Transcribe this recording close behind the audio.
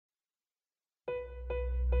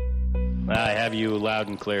I have you loud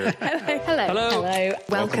and clear. Hello.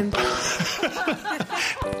 Welcome.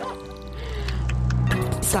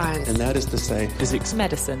 Science. And that is to say, physics,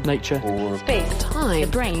 medicine, nature, or space, time, the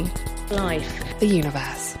brain, life, the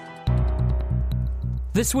universe.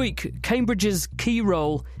 This week, Cambridge's key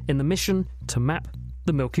role in the mission to map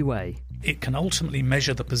the Milky Way. It can ultimately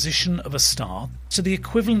measure the position of a star to the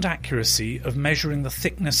equivalent accuracy of measuring the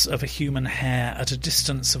thickness of a human hair at a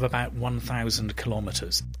distance of about 1,000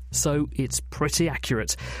 kilometres. So it's pretty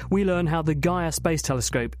accurate. We learn how the Gaia space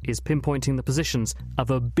telescope is pinpointing the positions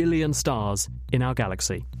of 1 billion stars in our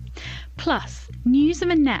galaxy. Plus, news of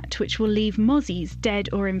a net which will leave mozzies dead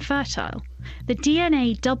or infertile, the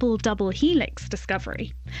DNA double-double helix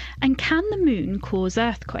discovery, and can the moon cause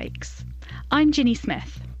earthquakes? I'm Ginny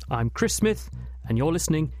Smith. I'm Chris Smith, and you're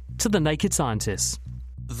listening to The Naked Scientists.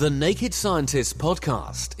 The Naked Scientists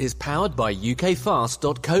podcast is powered by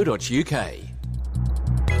ukfast.co.uk.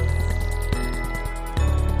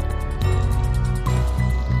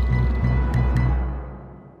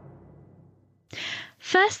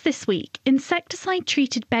 First this week,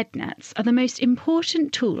 insecticide-treated bed nets are the most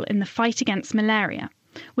important tool in the fight against malaria,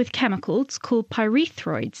 with chemicals called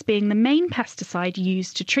pyrethroids being the main pesticide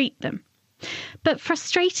used to treat them. But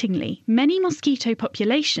frustratingly, many mosquito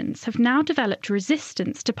populations have now developed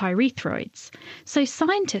resistance to pyrethroids, so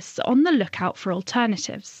scientists are on the lookout for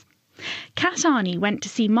alternatives. Kat Arney went to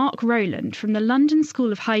see Mark Rowland from the London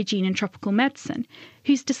School of Hygiene and Tropical Medicine,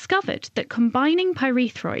 who's discovered that combining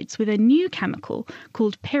pyrethroids with a new chemical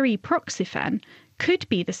called pyriproxyfen could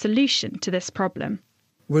be the solution to this problem.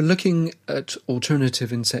 We're looking at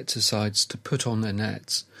alternative insecticides to put on their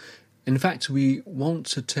nets. In fact, we want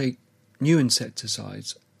to take new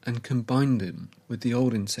insecticides and combine them with the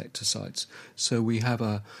old insecticides. So we have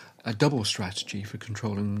a double strategy for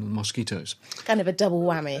controlling the mosquitoes. Kind of a double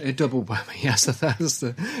whammy. A double whammy, yes, that's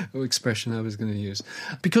the expression I was going to use.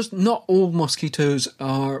 Because not all mosquitoes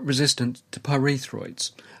are resistant to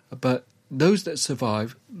pyrethroids, but those that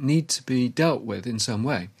survive need to be dealt with in some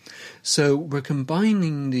way. So we're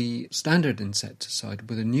combining the standard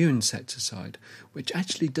insecticide with a new insecticide, which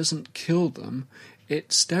actually doesn't kill them. It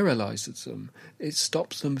sterilises them. It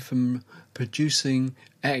stops them from producing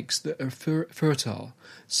eggs that are fertile.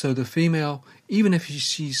 So the female, even if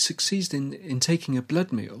she succeeds in taking a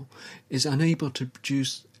blood meal, is unable to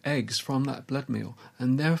produce eggs from that blood meal,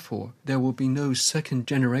 and therefore there will be no second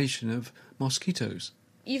generation of mosquitoes.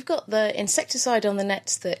 You've got the insecticide on the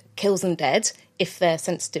nets that kills them dead, if they're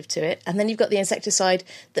sensitive to it, and then you've got the insecticide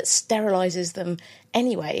that sterilises them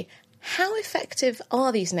anyway. How effective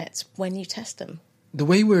are these nets when you test them? The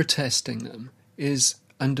way we're testing them is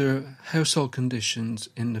under household conditions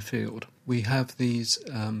in the field. We have these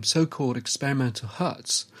so-called experimental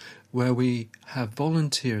huts where we have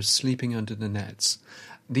volunteers sleeping under the nets.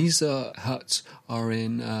 These huts are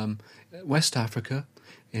in West Africa,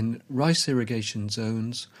 in rice irrigation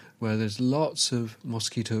zones where there's lots of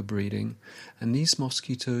mosquito breeding, and these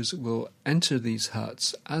mosquitoes will enter these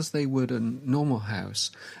huts as they would a normal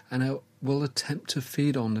house and will attempt to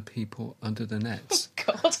feed on the people under the nets.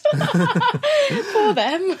 Oh, God. For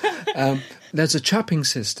them. There's a trapping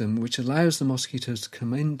system which allows the mosquitoes to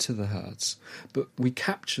come into the huts, but we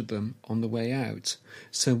capture them on the way out,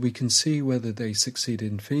 so we can see whether they succeed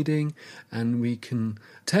in feeding, and we can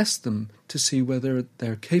test them to see whether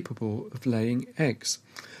they're capable of laying eggs.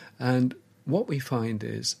 And what we find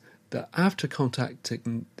is that after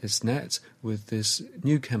contacting this net with this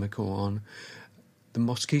new chemical on, the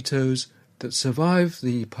mosquitoes that survive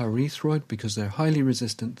the pyrethroid, because they're highly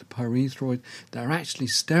resistant to pyrethroid, they're actually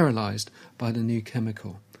sterilised by the new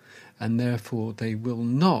chemical, and therefore they will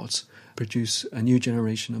not produce a new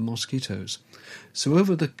generation of mosquitoes. So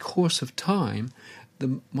over the course of time,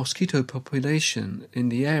 the mosquito population in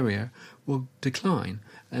the area will decline,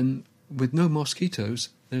 and with no mosquitoes,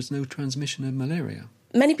 there's no transmission of malaria.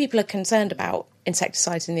 Many people are concerned about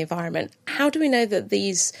insecticides in the environment. How do we know that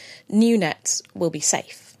these new nets will be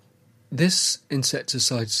safe? This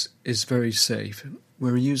insecticide is very safe.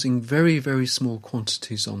 We're using very, very small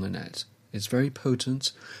quantities on the net. It's very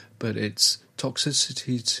potent, but its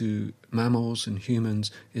toxicity to mammals and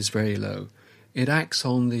humans is very low. It acts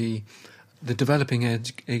on the developing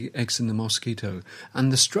eggs in the mosquito, and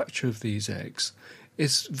the structure of these eggs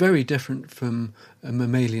is very different from a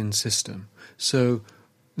mammalian system. So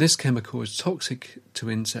this chemical is toxic to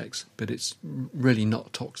insects, but it's really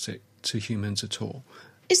not toxic to humans at all.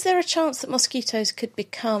 Is there a chance that mosquitoes could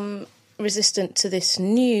become resistant to this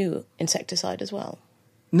new insecticide as well?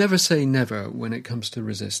 Never say never when it comes to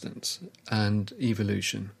resistance and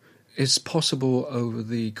evolution. It's possible over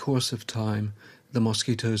the course of time the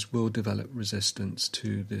mosquitoes will develop resistance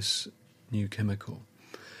to this new chemical.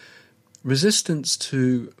 Resistance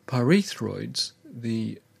to pyrethroids,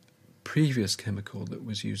 the previous chemical that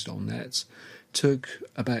was used on nets, took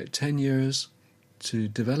about 10 years to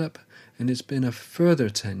develop, and it's been a further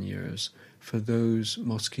 10 years for those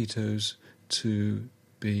mosquitoes to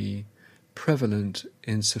be prevalent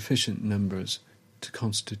in sufficient numbers to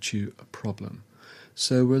constitute a problem.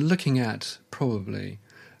 So we're looking at probably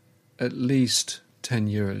at least 10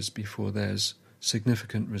 years before there's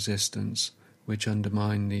significant resistance which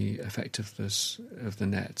undermine the effectiveness of the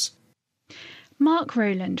nets. Mark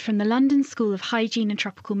Rowland from the London School of Hygiene and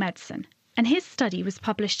Tropical Medicine, and his study was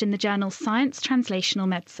published in the journal Science Translational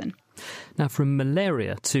Medicine. Now, from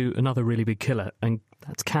malaria to another really big killer, and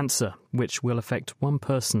that's cancer, which will affect one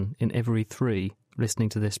person in every 3 listening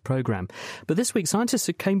to this programme. But this week, scientists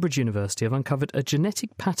at Cambridge University have uncovered a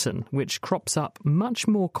genetic pattern which crops up much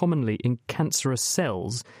more commonly in cancerous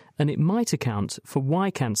cells, and it might account for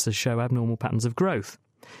why cancers show abnormal patterns of growth.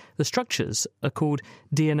 The structures are called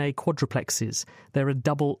DNA quadruplexes. They're a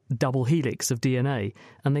double helix of DNA,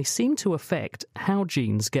 and they seem to affect how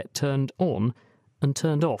genes get turned on and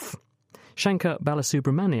turned off. Shankar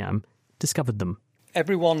Balasubramaniam discovered them.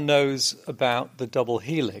 Everyone knows about the double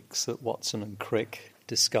helix that Watson and Crick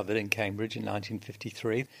discovered in Cambridge in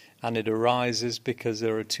 1953, and it arises because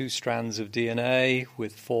there are 2 strands of DNA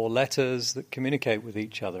with 4 letters that communicate with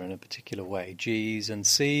each other in a particular way, G's and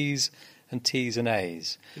C's and T's and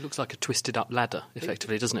A's. It looks like a twisted up ladder,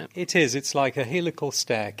 effectively, doesn't it? It is. It's like a helical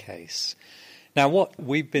staircase. Now, what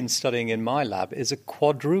we've been studying in my lab is a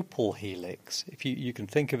quadruple helix. If you can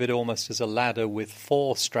think of it almost as a ladder with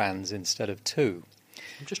 4 strands instead of 2.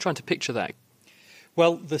 I'm just trying to picture that.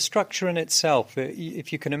 Well, the structure in itself,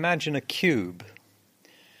 if you can imagine a cube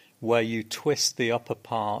where you twist the upper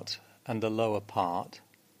part and the lower part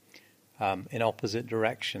in opposite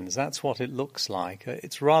directions, that's what it looks like.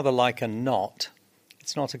 It's rather like a knot.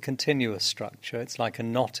 It's not a continuous structure. It's like a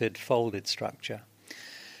knotted, folded structure.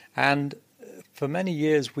 And for many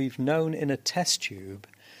years we've known in a test tube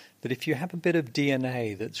that if you have a bit of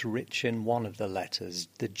DNA that's rich in one of the letters,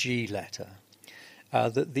 the G letter,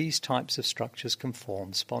 that these types of structures can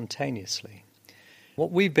form spontaneously. What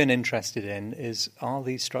we've been interested in is, are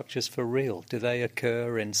these structures for real? Do they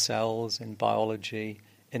occur in cells, in biology,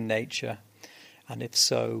 in nature? And if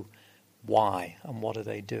so, why? And what are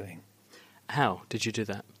they doing? How did you do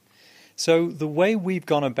that? So the way we've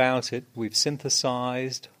gone about it, we've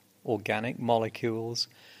synthesized organic molecules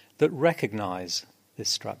that recognize this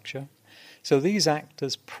structure. So these act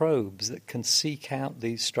as probes that can seek out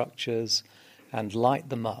these structures and light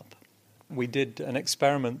them up. We did an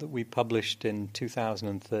experiment that we published in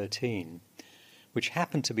 2013, which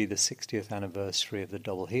happened to be the 60th anniversary of the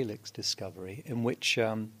double helix discovery, in which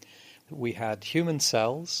we had human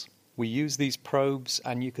cells. We used these probes,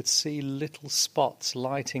 and you could see little spots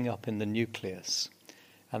lighting up in the nucleus.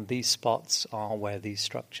 And these spots are where these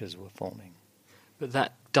structures were forming. But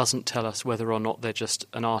that doesn't tell us whether or not they're just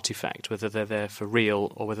an artifact, whether they're there for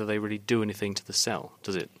real or whether they really do anything to the cell,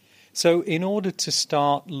 does it? So in order to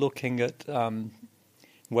start looking at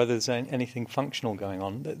whether there's anything functional going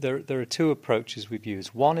on, there are 2 approaches we've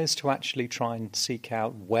used. One is to actually try and seek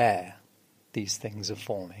out where these things are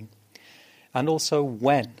forming, and also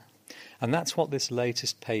when. And that's what this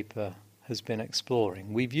latest paper has been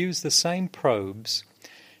exploring. We've used the same probes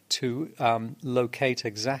to locate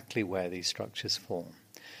exactly where these structures form.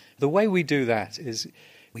 The way we do that is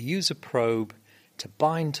we use a probe to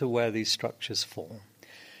bind to where these structures form.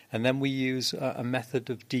 And then we use a method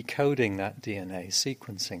of decoding that DNA,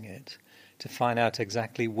 sequencing it, to find out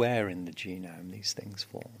exactly where in the genome these things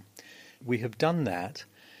form. We have done that,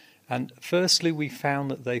 and firstly we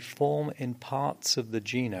found that they form in parts of the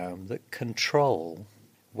genome that control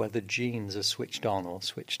whether genes are switched on or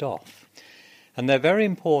switched off. And they're very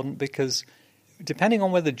important because depending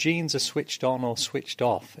on whether genes are switched on or switched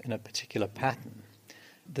off in a particular pattern,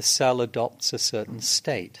 the cell adopts a certain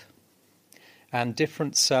state. And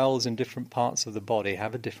different cells in different parts of the body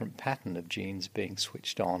have a different pattern of genes being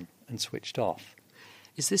switched on and switched off.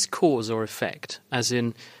 Is this cause or effect? As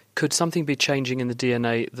in, could something be changing in the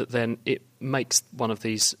DNA that then it makes one of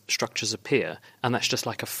these structures appear, and that's just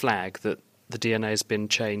like a flag that the DNA has been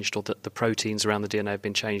changed or that the proteins around the DNA have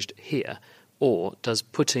been changed here? Or does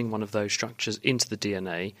putting one of those structures into the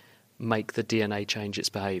DNA make the DNA change its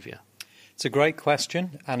behaviour? It's a great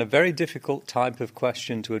question, and a very difficult type of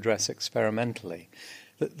question to address experimentally.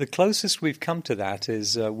 The closest we've come to that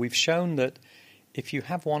is we've shown that if you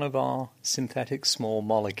have one of our synthetic small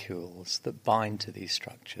molecules that bind to these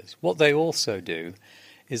structures, what they also do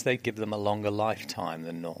is they give them a longer lifetime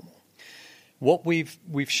than normal. What we've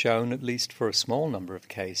shown, at least for a small number of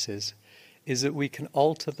cases, is that we can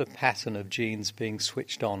alter the pattern of genes being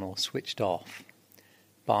switched on or switched off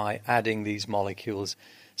by adding these molecules.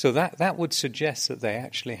 So that would suggest that they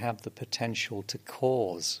actually have the potential to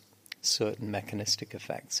cause certain mechanistic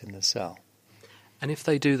effects in the cell. And if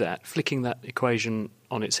they do that, flicking that equation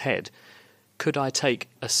on its head, could I take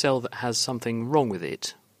a cell that has something wrong with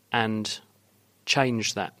it and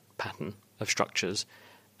change that pattern of structures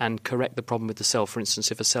and correct the problem with the cell, for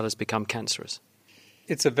instance, if a cell has become cancerous?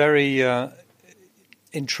 It's a very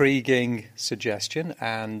intriguing suggestion,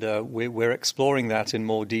 and we're exploring that in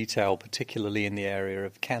more detail, particularly in the area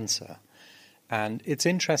of cancer. And it's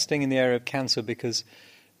interesting in the area of cancer because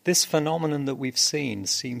this phenomenon that we've seen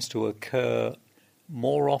seems to occur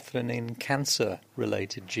more often in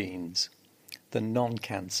cancer-related genes than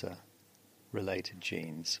non-cancer-related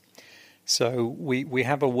genes. So we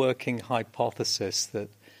have a working hypothesis that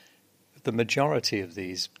the majority of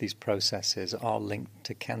these processes are linked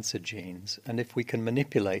to cancer genes, and if we can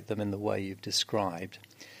manipulate them in the way you've described,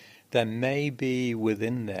 there may be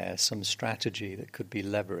within there some strategy that could be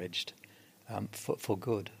leveraged for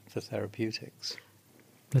good, for therapeutics.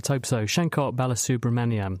 Let's hope so. Shankar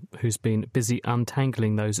Balasubramaniam, who's been busy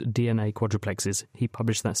untangling those DNA quadruplexes, he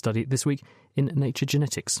published that study this week in Nature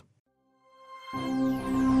Genetics.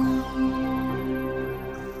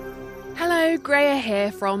 Hello, Gaia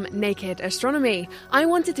here from Naked Astronomy. I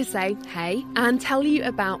wanted to say hey and tell you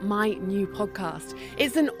about my new podcast.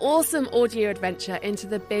 It's an awesome audio adventure into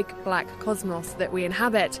the big black cosmos that we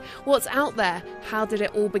inhabit. What's out there? How did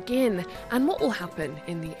it all begin? And what will happen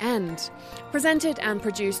in the end? Presented and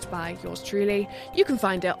produced by yours truly. You can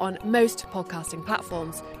find it on most podcasting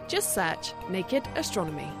platforms. Just search Naked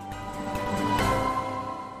Astronomy.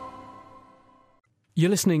 You're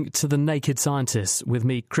listening to The Naked Scientists with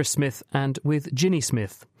me, Chris Smith, and with Ginny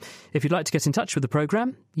Smith. If you'd like to get in touch with the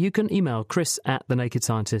programme, you can email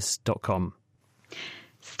chris@thenakedscientist.com.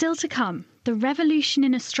 Still to come, the revolution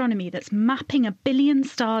in astronomy that's mapping 1 billion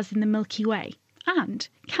stars in the Milky Way. And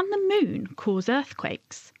can the moon cause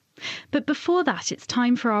earthquakes? But before that, it's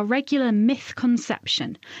time for our regular myth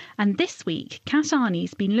conception. And this week, Kat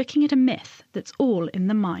Arney's been looking at a myth that's all in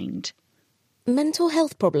the mind. Mental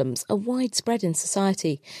health problems are widespread in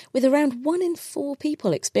society, with around 1 in 4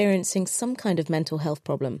 people experiencing some kind of mental health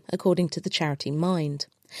problem, according to the charity Mind.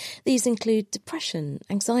 These include depression,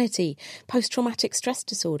 anxiety, post-traumatic stress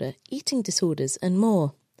disorder, eating disorders and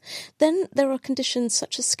more. Then there are conditions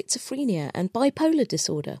such as schizophrenia and bipolar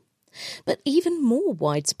disorder. But even more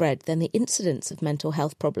widespread than the incidence of mental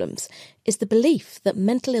health problems is the belief that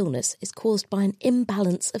mental illness is caused by an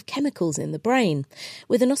imbalance of chemicals in the brain,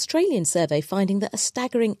 with an Australian survey finding that a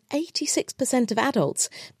staggering 86% of adults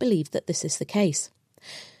believe that this is the case.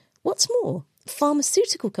 What's more,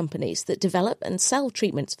 pharmaceutical companies that develop and sell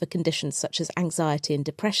treatments for conditions such as anxiety and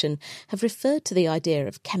depression have referred to the idea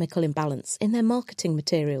of chemical imbalance in their marketing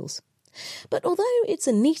materials. But although it's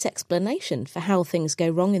a neat explanation for how things go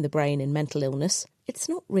wrong in the brain in mental illness, it's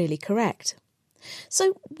not really correct.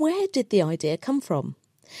 So where did the idea come from?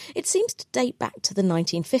 It seems to date back to the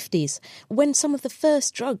 1950s, when some of the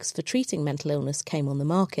first drugs for treating mental illness came on the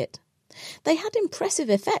market. They had impressive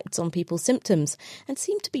effects on people's symptoms and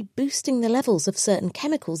seemed to be boosting the levels of certain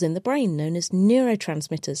chemicals in the brain known as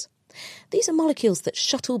neurotransmitters. These are molecules that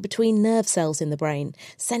shuttle between nerve cells in the brain,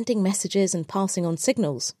 sending messages and passing on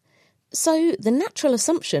signals. So the natural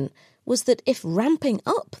assumption was that if ramping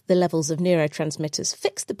up the levels of neurotransmitters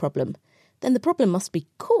fixed the problem, then the problem must be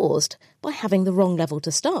caused by having the wrong level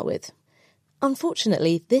to start with.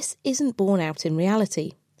 Unfortunately, this isn't borne out in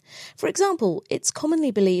reality. For example, it's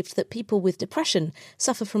commonly believed that people with depression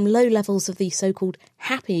suffer from low levels of the so-called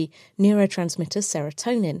happy neurotransmitter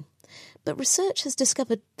serotonin. But research has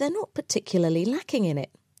discovered they're not particularly lacking in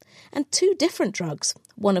it. And 2 different drugs,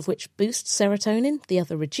 one of which boosts serotonin, the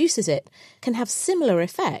other reduces it, can have similar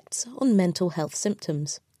effects on mental health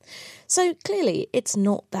symptoms. So clearly, it's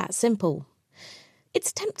not that simple.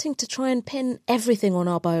 It's tempting to try and pin everything on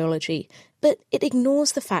our biology, but it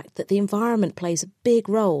ignores the fact that the environment plays a big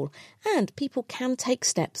role and people can take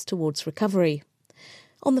steps towards recovery.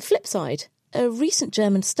 On the flip side, a recent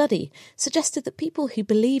German study suggested that people who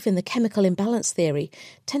believe in the chemical imbalance theory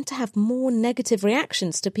tend to have more negative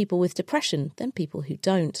reactions to people with depression than people who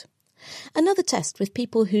don't. Another test with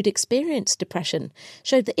people who'd experienced depression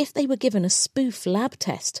showed that if they were given a spoof lab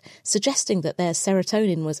test suggesting that their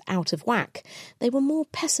serotonin was out of whack, they were more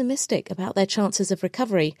pessimistic about their chances of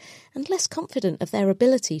recovery and less confident of their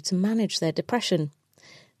ability to manage their depression.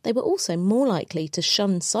 They were also more likely to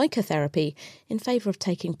shun psychotherapy in favour of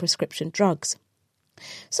taking prescription drugs.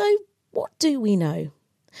 So, what do we know?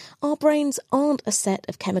 Our brains aren't a set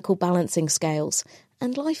of chemical balancing scales,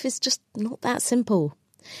 and life is just not that simple.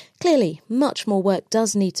 Clearly, much more work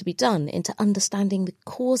does need to be done into understanding the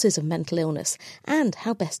causes of mental illness and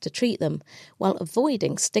how best to treat them, while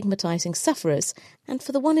avoiding stigmatising sufferers, and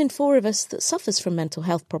for the 1 in 4 of us that suffers from mental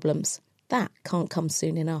health problems, that can't come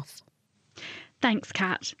soon enough. Thanks,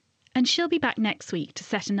 Kat. And she'll be back next week to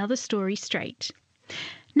set another story straight.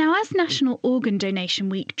 Now, as National Organ Donation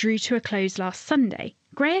Week drew to a close last Sunday,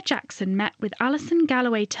 Gaia Jackson met with Alison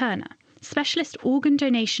Galloway-Turner, specialist organ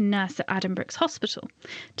donation nurse at Addenbrooke's Hospital,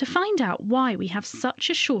 to find out why we have such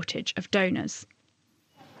a shortage of donors.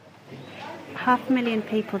 500,000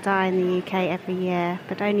 people die in the UK every year,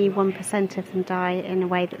 but only 1% of them die in a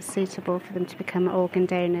way that's suitable for them to become organ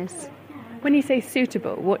donors. When you say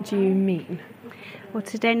suitable, what do you mean? Well,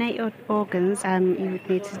 to donate your organs, you would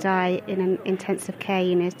need to die in an intensive care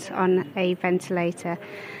unit on a ventilator,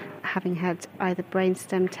 having had either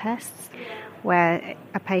brainstem tests, where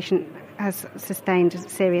a patient has sustained a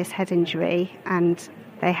serious head injury and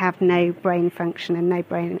they have no brain function and no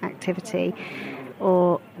brain activity,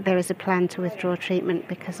 or there is a plan to withdraw treatment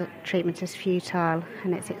because treatment is futile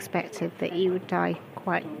and it's expected that you would die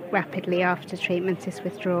quite rapidly after treatment is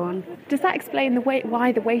withdrawn. Does that explain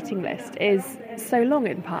why the waiting list is so long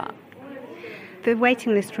in part? The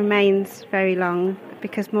waiting list remains very long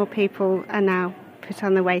because more people are now put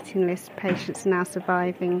on the waiting list. Patients are now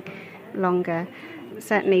surviving longer.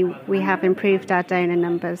 Certainly we have improved our donor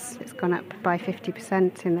numbers. It's gone up by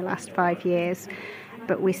 50% in the last 5 years,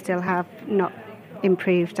 but we still have not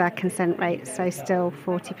improved our consent rate, so still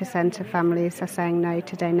 40% of families are saying no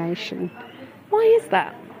to donation. Why is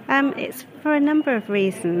that? It's for a number of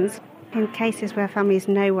reasons. In cases where families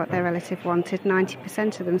know what their relative wanted,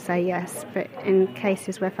 90% of them say yes, but in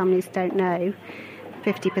cases where families don't know,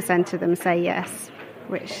 50% of them say yes,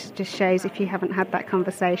 which just shows if you haven't had that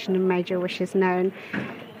conversation and made your wishes known,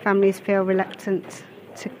 families feel reluctant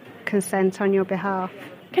to consent on your behalf.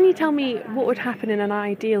 Can you tell me what would happen in an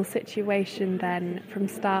ideal situation then, from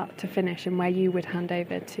start to finish, and where you would hand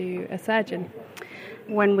over to a surgeon?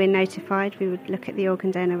 When we're notified, we would look at the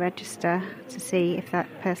organ donor register to see if that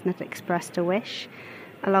person had expressed a wish.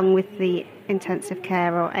 Along with the intensive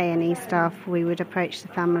care or A&E staff, we would approach the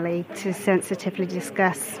family to sensitively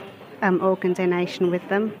discuss organ donation with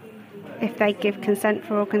them. If they give consent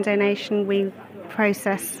for organ donation, we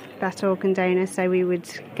process that organ donor, so we would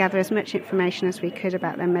gather as much information as we could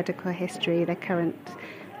about their medical history, their current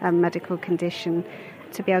medical condition,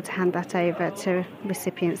 to be able to hand that over to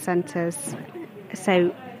recipient centres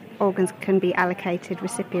so organs can be allocated,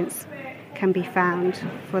 recipients can be found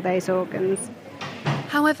for those organs.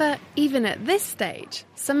 However, even at this stage,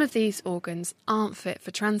 some of these organs aren't fit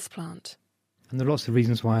for transplant. And there are lots of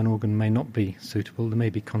reasons why an organ may not be suitable. There may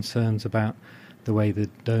be concerns about the way the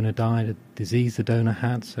donor died, a disease the donor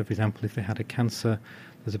had. So, for example, if they had a cancer,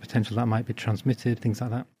 there's a potential that might be transmitted, things like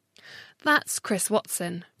that. That's Chris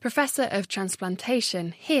Watson, Professor of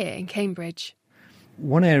Transplantation here in Cambridge.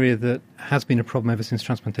 One area that has been a problem ever since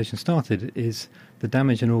transplantation started is the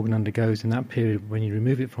damage an organ undergoes in that period when you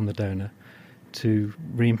remove it from the donor to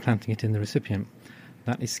reimplanting it in the recipient.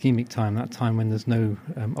 That ischemic time, that time when there's no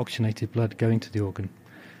oxygenated blood going to the organ.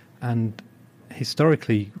 And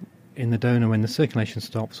historically, in the donor, when the circulation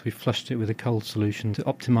stops, we flushed it with a cold solution to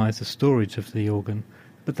optimise the storage of the organ.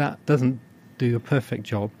 But that doesn't do a perfect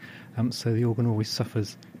job, so the organ always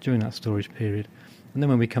suffers during that storage period. And then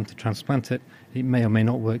when we come to transplant it, it may or may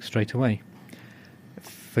not work straight away.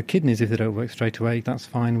 For kidneys, if they don't work straight away, that's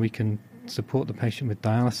fine. We can support the patient with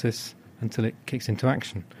dialysis until it kicks into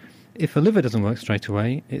action. If a liver doesn't work straight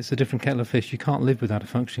away, it's a different kettle of fish. You can't live without a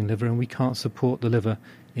functioning liver, and we can't support the liver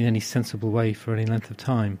in any sensible way for any length of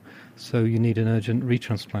time. So you need an urgent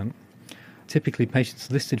retransplant. Typically, patients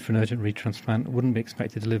listed for an urgent retransplant wouldn't be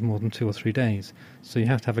expected to live more than 2 or 3 days. So you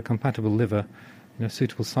have to have a compatible liver,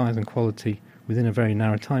 suitable size and quality within a very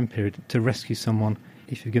narrow time period to rescue someone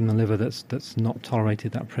if you give them a liver that's not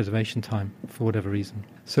tolerated that preservation time for whatever reason.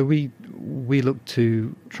 So we look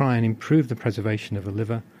to try and improve the preservation of a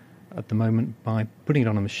liver at the moment by putting it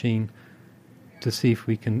on a machine to see if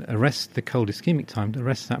we can arrest the cold ischemic time, to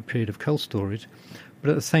arrest that period of cold storage, but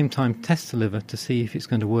at the same time test the liver to see if it's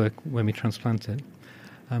going to work when we transplant it.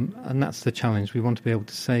 And that's the challenge. We want to be able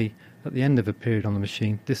to say at the end of a period on the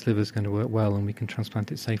machine, this liver is going to work well and we can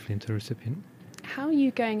transplant it safely into a recipient. How are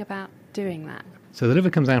you going about doing that? So the liver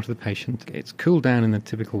comes out of the patient, it's cooled down in the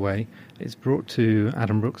typical way, it's brought to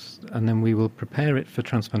Addenbrooke's, and then we will prepare it for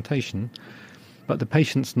transplantation. But the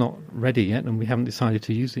patient's not ready yet and we haven't decided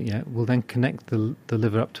to use it yet. We'll then connect the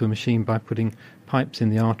liver up to a machine by putting pipes in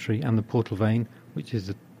the artery and the portal vein, which is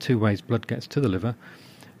the 2 ways blood gets to the liver.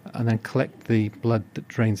 and then collect the blood that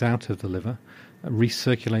drains out of the liver,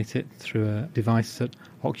 recirculate it through a device that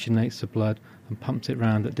oxygenates the blood and pumps it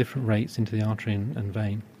round at different rates into the artery and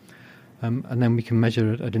vein. And then we can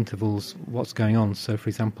measure at intervals what's going on. So, for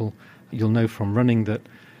example, you'll know from running that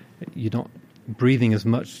you're not breathing as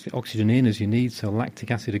much oxygen in as you need, so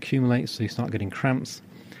lactic acid accumulates, so you start getting cramps.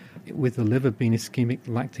 With the liver being ischemic,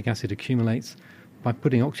 lactic acid accumulates. By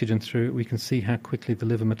putting oxygen through it, we can see how quickly the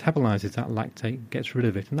liver metabolizes that lactate, gets rid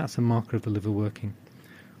of it, and that's a marker of the liver working.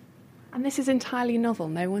 And this is entirely novel.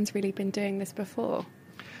 No one's really been doing this before.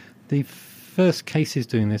 The first cases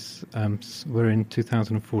doing this were in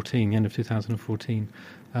 2014, end of 2014,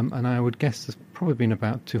 and I would guess there's probably been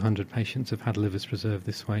about 200 patients who've had livers preserved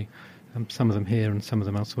this way, some of them here and some of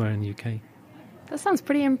them elsewhere in the UK. That sounds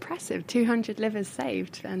pretty impressive. 200 livers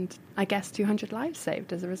saved, and I guess 200 lives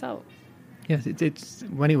saved as a result. Yes, it's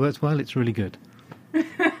when it works well, it's really good.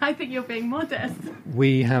 I think you're being modest.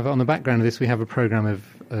 We have, on the background of this, we have a programme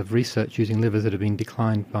of research using livers that have been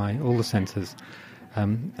declined by all the centres,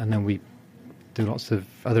 and then we do lots of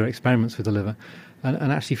other experiments with the liver.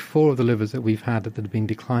 And actually 4 of the livers that we've had that have been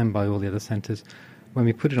declined by all the other centres, when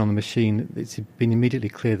we put it on the machine, it's been immediately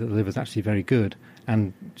clear that the liver is actually very good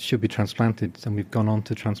and should be transplanted, and we've gone on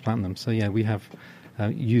to transplant them. So, yeah, we have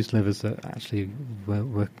used livers that actually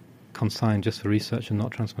were consigned just for research and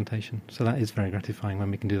not transplantation. So that is very gratifying when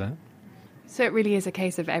we can do that. So it really is a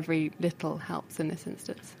case of every little helps in this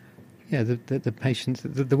instance. Yeah, the patients,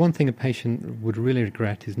 the one thing a patient would really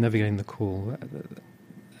regret is never getting the call.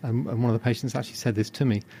 And one of the patients actually said this to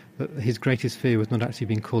me, that his greatest fear was not actually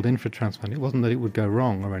being called in for a transplant. It wasn't that it would go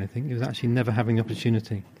wrong or anything, it was actually never having the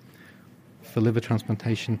opportunity. For liver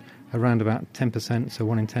transplantation, around about 10%, so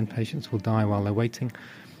 1 in 10 patients will die while they're waiting,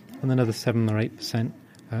 and another 7 or 8%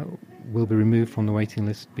 will be removed from the waiting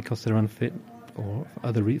list because they're unfit or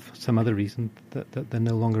for some other reason that they're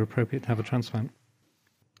no longer appropriate to have a transplant.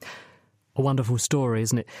 A wonderful story,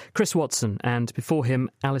 isn't it? Chris Watson and before him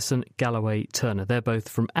Alison Galloway-Turner. They're both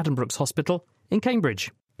from Addenbrooke's Hospital in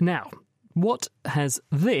Cambridge. Now, what has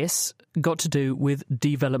this got to do with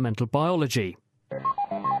developmental biology?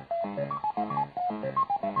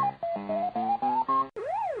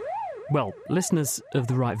 Well, listeners of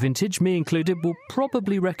the right vintage, me included, will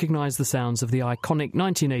probably recognise the sounds of the iconic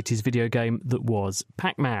 1980s video game that was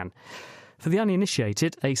Pac-Man. For the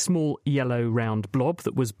uninitiated, a small yellow round blob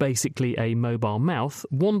that was basically a mobile mouth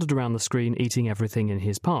wandered around the screen eating everything in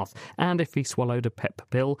his path, and if he swallowed a pep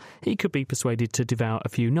pill, he could be persuaded to devour a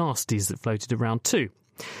few nasties that floated around too.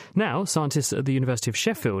 Now, scientists at the University of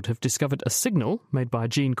Sheffield have discovered a signal made by a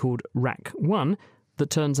gene called RAC1 that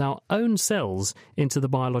turns our own cells into the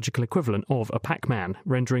biological equivalent of a Pac-Man,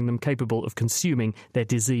 rendering them capable of consuming their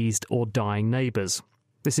diseased or dying neighbours.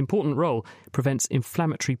 This important role prevents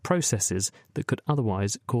inflammatory processes that could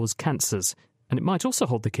otherwise cause cancers, and it might also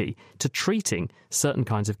hold the key to treating certain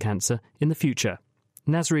kinds of cancer in the future.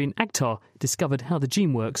 Nazreen Akhtar discovered how the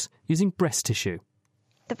gene works using breast tissue.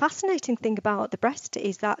 The fascinating thing about the breast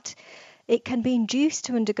is that it can be induced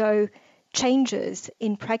to undergo changes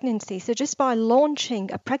in pregnancy. So just by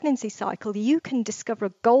launching a pregnancy cycle, you can discover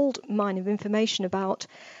a gold mine of information about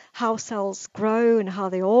how cells grow and how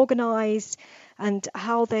they organise and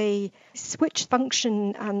how they switch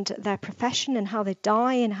function and their profession and how they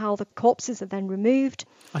die and how the corpses are then removed.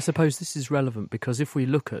 I suppose this is relevant because if we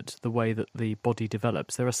look at the way that the body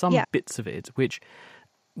develops, there are some bits of it which,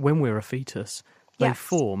 when we're a fetus, they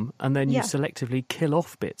form, and then you selectively kill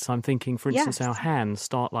off bits. I'm thinking, for instance, our hands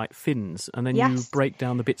start like fins, and then you break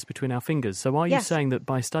down the bits between our fingers. So are you saying that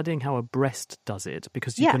by studying how a breast does it,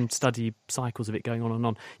 because you can study cycles of it going on and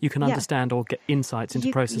on, you can understand or get insights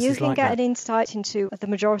into processes like that? You can get an insight into the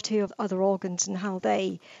majority of other organs and how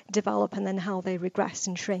they develop and then how they regress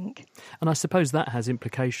and shrink. And I suppose that has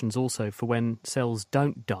implications also for when cells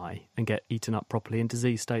don't die and get eaten up properly in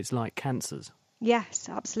disease states like cancers. Yes,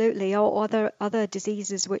 absolutely, or other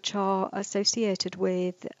diseases which are associated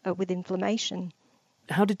with inflammation.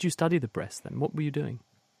 How did you study the breast then? What were you doing?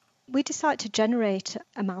 We decided to generate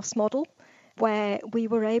a mouse model where we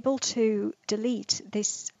were able to delete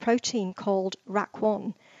this protein called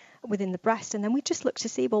RAC1 within the breast, and then we just looked to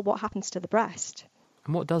see, well, what happens to the breast?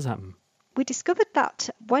 And what does happen? We discovered that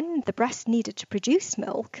when the breast needed to produce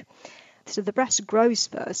milk, so the breast grows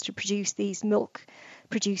first to produce these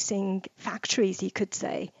milk-producing factories, you could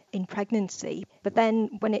say, in pregnancy. But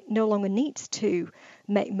then when it no longer needs to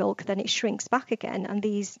make milk, then it shrinks back again, and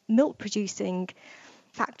these milk-producing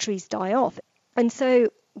factories die off. And so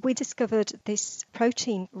we discovered this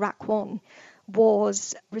protein, RAC1,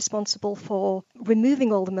 was responsible for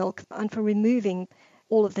removing all the milk and for removing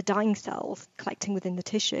all of the dying cells collecting within the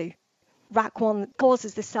tissue. RAC1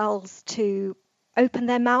 causes the cells to open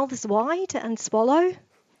their mouths wide and swallow.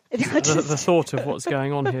 The thought of what's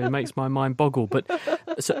going on here makes my mind boggle. But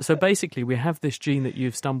so basically, we have this gene that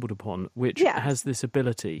you've stumbled upon, which has this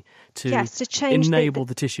ability to enable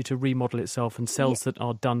the tissue to remodel itself and cells that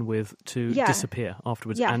are done with to disappear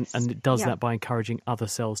afterwards. And it does that by encouraging other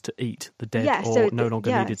cells to eat the dead or no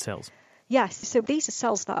longer needed cells. Yes, so these are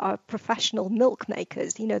cells that are professional milk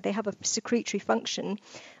makers. They have a secretory function.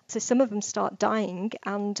 So some of them start dying,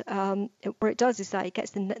 and what it does is that it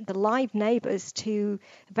gets the live neighbours to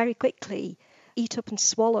very quickly eat up and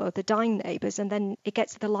swallow the dying neighbours, and then it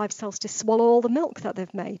gets the live cells to swallow all the milk that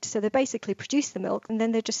they've made. So they basically produce the milk, and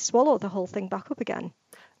then they just swallow the whole thing back up again.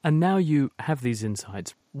 And now you have these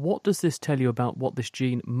insights. What does this tell you about what this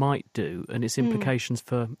gene might do and its implications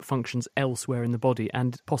for functions elsewhere in the body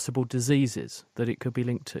and possible diseases that it could be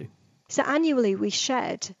linked to? So annually we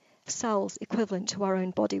shed cells equivalent to our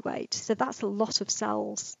own body weight. So that's a lot of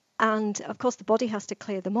cells. And of course the body has to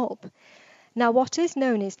clear them up. Now what is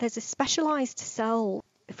known is there's a specialised cell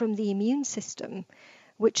from the immune system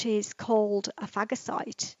which is called a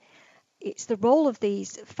phagocyte. It's the role of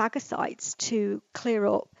these phagocytes to clear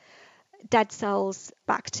up dead cells,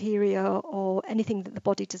 bacteria, or anything that the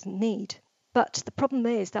body doesn't need. But the problem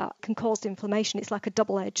is that can cause inflammation. It's like a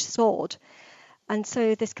double-edged sword. And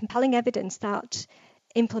so there's compelling evidence that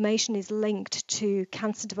inflammation is linked to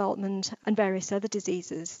cancer development and various other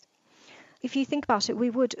diseases. If you think about it,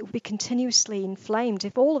 we would be continuously inflamed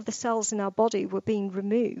if all of the cells in our body were being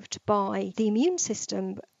removed by the immune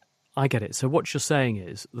system. I get it. So what you're saying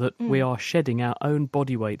is that we are shedding our own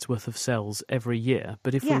body weight's worth of cells every year.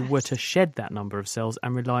 But if we were to shed that number of cells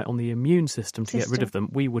and rely on the immune system to get rid of them,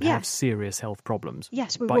 we would have serious health problems.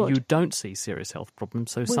 Yes, we would. But you don't see serious health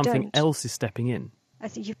problems, so something else is stepping in. I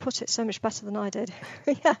think you put it so much better than I did.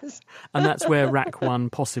 Yes. And that's where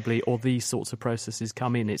RAC1 possibly, or these sorts of processes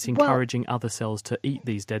come in. It's encouraging other cells to eat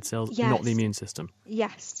these dead cells, not the immune system.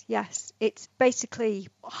 Yes. It's basically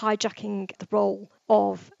hijacking the role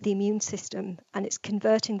of the immune system, and it's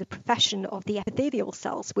converting the profession of the epithelial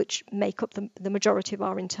cells, which make up the majority of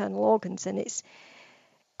our internal organs, and it's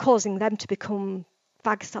causing them to become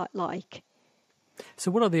phagocyte-like.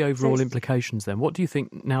 So what are the overall implications then? What do you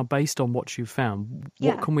think now, based on what you've found,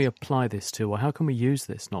 what can we apply this to, or how can we use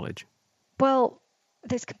this knowledge? Well,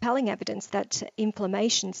 there's compelling evidence that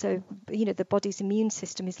inflammation, so, the body's immune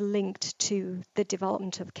system is linked to the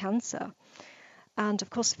development of cancer. And, of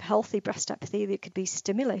course, if healthy breast epithelium could be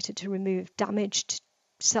stimulated to remove damaged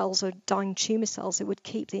cells or dying tumour cells, it would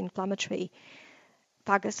keep the inflammatory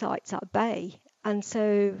phagocytes at bay. And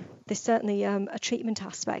so there's certainly a treatment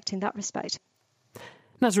aspect in that respect.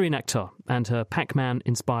 Nazarene Akhtar and her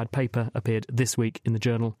Pac-Man-inspired paper appeared this week in the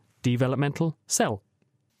journal Developmental Cell.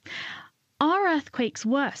 Are earthquakes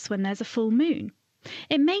worse when there's a full moon?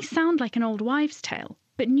 It may sound like an old wives' tale,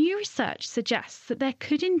 but new research suggests that there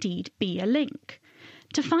could indeed be a link.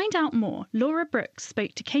 To find out more, Laura Brooks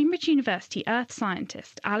spoke to Cambridge University earth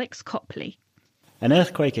scientist Alex Copley. An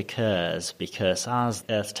earthquake occurs because as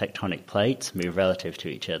Earth's tectonic plates move relative to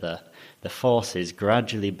each other, the forces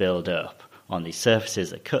gradually build up on the surfaces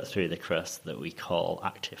that cut through the crust that we call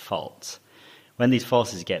active faults. When these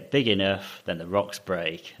forces get big enough, then the rocks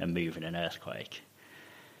break and move in an earthquake.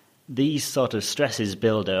 These sort of stresses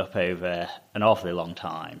build up over an awfully long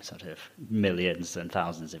time, sort of millions and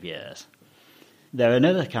thousands of years. There are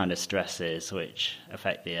another kind of stresses which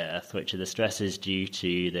affect the Earth, which are the stresses due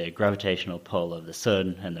to the gravitational pull of the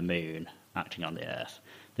Sun and the Moon acting on the Earth.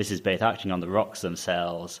 This is both acting on the rocks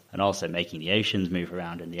themselves and also making the oceans move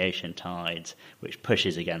around in the ocean tides, which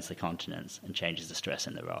pushes against the continents and changes the stress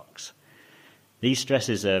in the rocks. These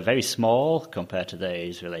stresses are very small compared to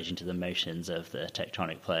those relating to the motions of the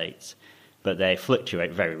tectonic plates, but they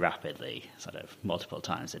fluctuate very rapidly, sort of multiple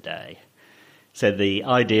times a day. So the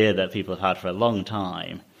idea that people have had for a long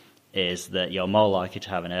time is that you're more likely to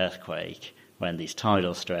have an earthquake when these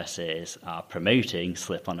tidal stresses are promoting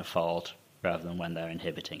slip on a fault rather than when they're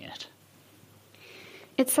inhibiting it.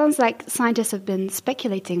 It sounds like scientists have been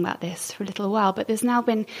speculating about this for a little while, but there's now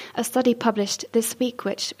been a study published this week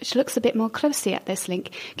which looks a bit more closely at this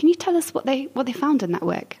link. Can you tell us what they found in that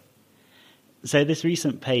work? So this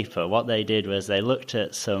recent paper, what they did was they looked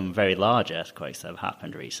at some very large earthquakes that have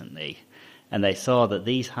happened recently, and they saw that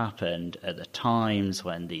these happened at the times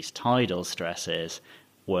when these tidal stresses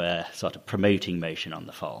were sort of promoting motion on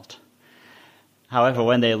the fault. However,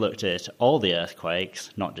 when they looked at all the earthquakes,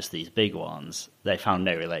 not just these big ones, they found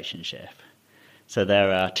no relationship. So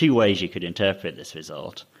there are two ways you could interpret this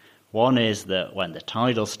result. One is that when the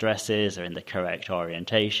tidal stresses are in the correct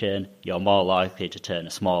orientation, you're more likely to turn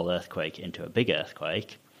a small earthquake into a big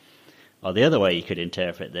earthquake. Or the other way you could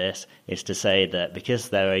interpret this is to say that because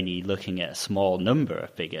they're only looking at a small number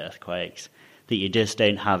of big earthquakes, that you just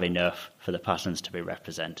don't have enough for the patterns to be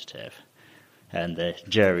representative. And the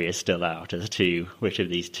jury is still out as to which of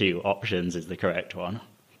these two options is the correct one.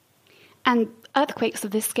 And earthquakes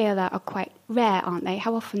of this scale are quite rare, aren't they?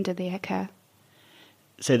 How often do they occur?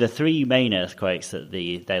 So the three main earthquakes that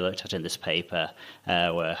they looked at in this paper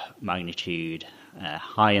were magnitude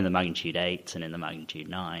high in the magnitude 8s and in the magnitude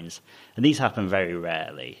 9s. And these happen very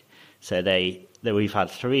rarely. So we've had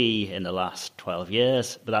 3 in the last 12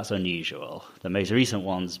 years, but that's unusual. The most recent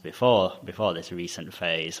ones before this recent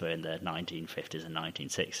phase were in the 1950s and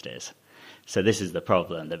 1960s. So this is the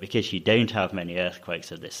problem, that because you don't have many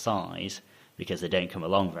earthquakes of this size, because they don't come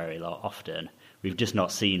along very often, we've just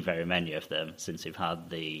not seen very many of them since we've had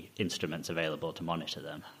the instruments available to monitor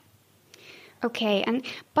them. Okay, and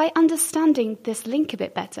by understanding this link a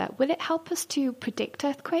bit better, will it help us to predict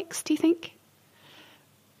earthquakes, do you think?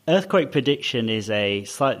 Earthquake prediction is a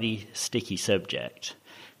slightly sticky subject.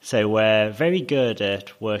 So we're very good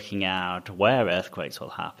at working out where earthquakes will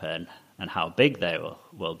happen and how big they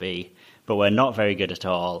will be, but we're not very good at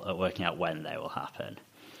all at working out when they will happen.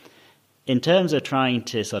 In terms of trying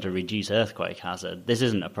to sort of reduce earthquake hazard, this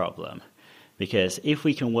isn't a problem, because if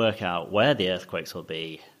we can work out where the earthquakes will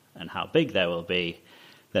be and how big they will be,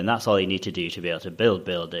 then that's all you need to do to be able to build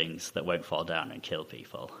buildings that won't fall down and kill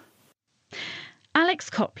people. Alex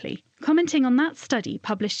Copley, commenting on that study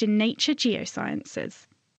published in Nature Geosciences.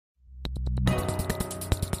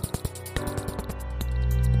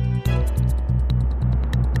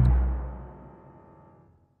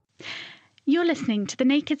 You're listening to The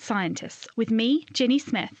Naked Scientists with me, Ginny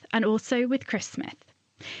Smith, and also with Chris Smith.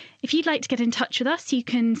 If you'd like to get in touch with us, you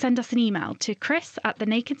can send us an email to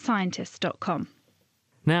chris@thenakedscientist.com.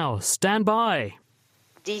 Now, stand by.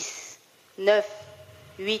 10, 9,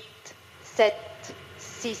 8, 7,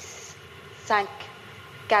 6, 5,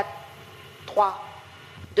 4,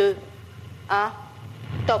 3, 2, 1,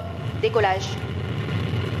 top, décollage.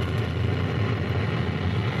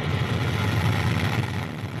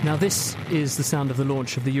 Now, this is the sound of the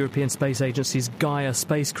launch of the European Space Agency's Gaia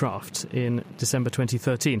spacecraft in December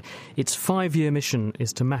 2013. Its 5-year mission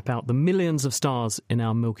is to map out the millions of stars in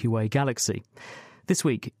our Milky Way galaxy. This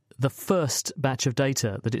week, the first batch of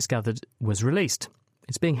data that it's gathered was released.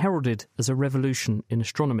 It's being heralded as a revolution in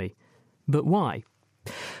astronomy. But why?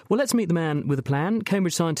 Well, let's meet the man with a plan.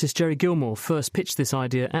 Cambridge scientist Jerry Gilmore first pitched this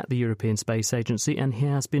idea at the European Space Agency, and he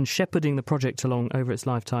has been shepherding the project along over its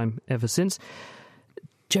lifetime ever since.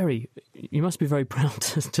 Jerry, you must be very proud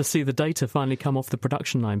to see the data finally come off the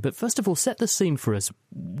production line. But first of all, set the scene for us.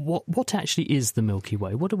 What actually is the Milky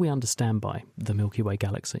Way? What do we understand by the Milky Way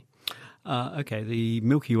galaxy? Okay, the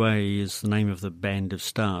Milky Way is the name of the band of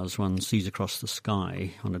stars one sees across the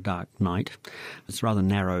sky on a dark night. It's a rather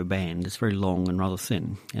narrow band. It's very long and rather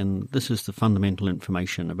thin. And this is the fundamental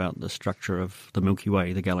information about the structure of the Milky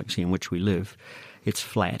Way, the galaxy in which we live. It's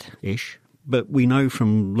flat-ish. But we know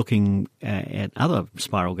from looking at other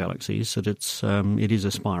spiral galaxies that it is a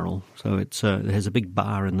spiral. So it has a big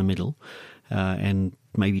bar in the middle and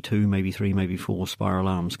maybe 2, maybe 3, maybe 4 spiral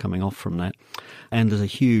arms coming off from that. And there's a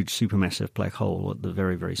huge supermassive black hole at the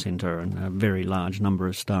very, very centre and a very large number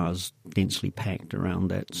of stars densely packed around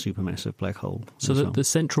that supermassive black hole. So the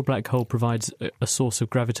central black hole provides a source of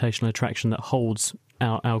gravitational attraction that holds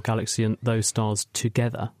our galaxy and those stars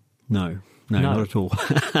together? No, not at all.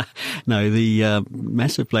 No, the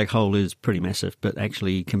massive black hole is pretty massive, but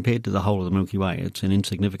actually compared to the whole of the Milky Way, it's an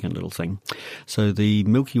insignificant little thing. So the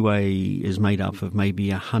Milky Way is made up of maybe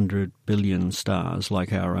 100 billion stars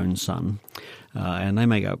like our own sun, and they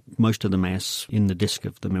make up most of the mass in the disk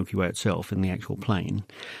of the Milky Way itself, in the actual plane.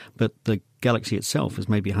 But the galaxy itself is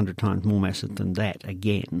maybe 100 times more massive than that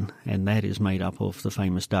again, and that is made up of the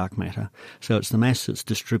famous dark matter. So it's the mass that's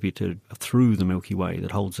distributed through the Milky Way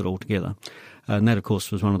that holds it all together. And that, of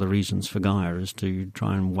course, was one of the reasons for Gaia, is to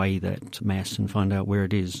try and weigh that mass and find out where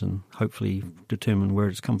it is and hopefully determine where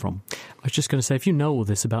it's come from. I was just going to say, if you know all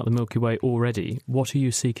this about the Milky Way already, what are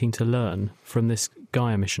you seeking to learn from this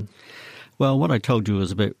Gaia mission? Well, what I told you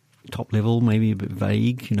was a bit top level, maybe a bit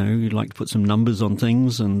vague. You know, you'd like to put some numbers on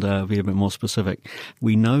things and be a bit more specific.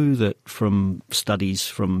 We know that from studies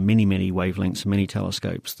from many, many wavelengths and many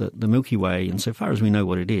telescopes that the Milky Way, insofar as we know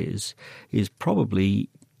what it is probably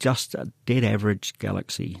just a dead average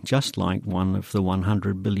galaxy, just like one of the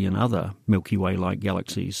 100 billion other Milky Way-like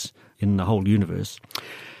galaxies in the whole universe.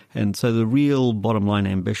 And so the real bottom line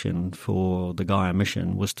ambition for the Gaia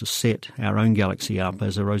mission was to set our own galaxy up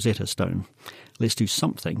as a Rosetta Stone. Let's do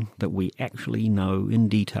something that we actually know in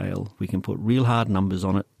detail. We can put real hard numbers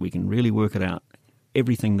on it. We can really work it out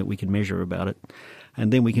everything that we can measure about it.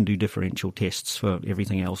 And then we can do differential tests for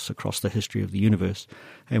everything else across the history of the universe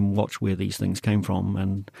and watch where these things came from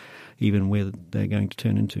and even where they're going to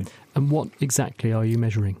turn into. And what exactly are you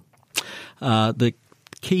measuring? The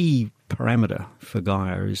key parameter for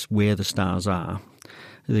Gaia is where the stars are.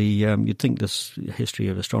 You'd think this history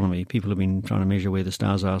of astronomy, people have been trying to measure where the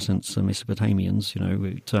stars are since the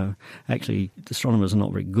Mesopotamians. Actually, astronomers are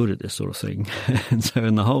not very good at this sort of thing. And so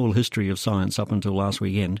in the whole history of science up until last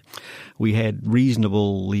weekend, we had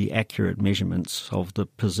reasonably accurate measurements of the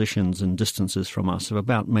positions and distances from us of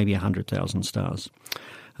about maybe 100,000 stars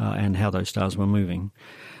and how those stars were moving.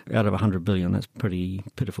 Out of 100 billion, that's pretty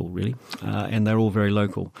pitiful, really, and they're all very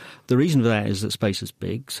local. The reason for that is that space is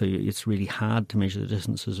big, so it's really hard to measure the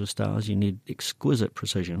distances of stars. You need exquisite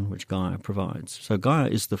precision, which Gaia provides. So Gaia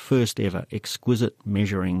is the first ever exquisite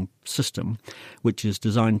measuring system, which is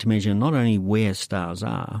designed to measure not only where stars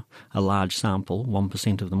are, a large sample,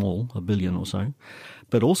 1% of them all, a billion or so,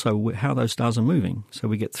 but also how those stars are moving. So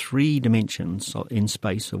we get 3 dimensions in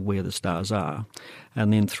space of where the stars are,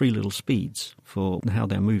 and then 3 little speeds for how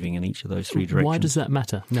they're moving in each of those 3 directions. Why does that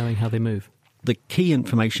matter, knowing how they move? The key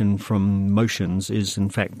information from motions is, in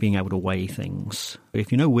fact, being able to weigh things.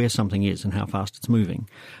 If you know where something is and how fast it's moving,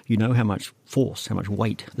 you know how much force, how much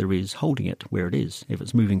weight there is holding it where it is. If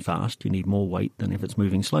it's moving fast, you need more weight than if it's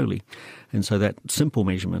moving slowly. And so that simple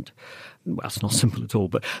measurement, well, it's not simple at all,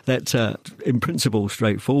 but that, in principle,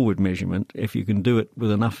 straightforward measurement, if you can do it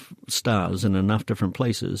with enough stars in enough different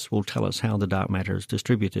places, will tell us how the dark matter is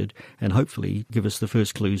distributed and hopefully give us the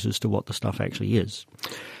first clues as to what the stuff actually is.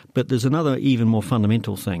 But there's another even more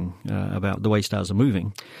fundamental thing about the way stars are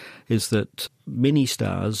moving, is that many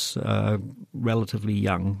stars are relatively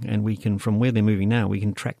young, and we can, from where they're moving now, we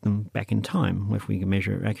can track them back in time if we can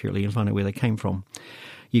measure accurately and find out where they came from.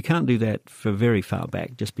 You can't do that for very far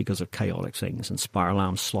back just because of chaotic things and spiral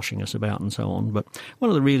arms sloshing us about and so on. But one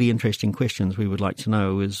of the really interesting questions we would like to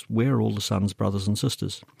know is, where are all the sun's brothers and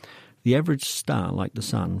sisters? The average star, like the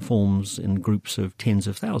sun, forms in groups of tens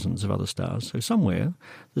of thousands of other stars. So somewhere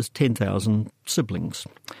there's 10,000 siblings.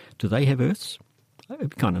 Do they have Earths? It'd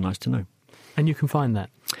be kind of nice to know. And you can find that?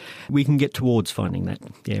 We can get towards finding that.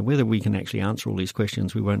 Yeah, whether we can actually answer all these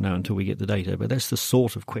questions, we won't know until we get the data. But that's the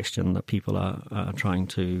sort of question that people are trying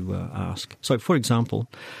to ask. So, for example,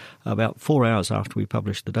 about 4 hours after we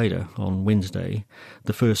published the data on Wednesday,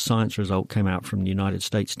 the first science result came out from the United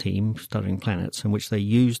States team studying planets, in which they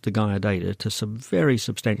used the Gaia data to very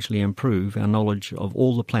substantially improve our knowledge of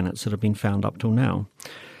all the planets that have been found up till now.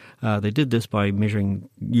 They did this by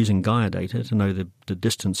using Gaia data to know the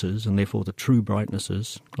distances and therefore the true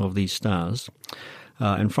brightnesses of these stars.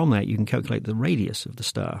 And from that, you can calculate the radius of the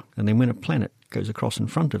star. And then when a planet goes across in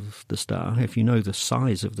front of the star, if you know the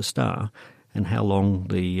size of the star and how long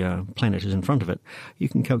the planet is in front of it, you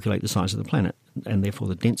can calculate the size of the planet and therefore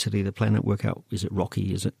the density of the planet, work out, is it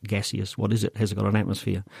rocky, is it gaseous, what is it, has it got an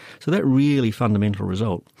atmosphere? So that really fundamental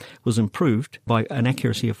result was improved by an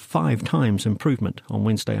accuracy of 5 times improvement on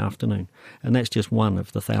Wednesday afternoon. And that's just one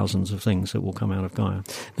of the thousands of things that will come out of Gaia.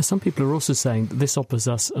 Now, some people are also saying that this offers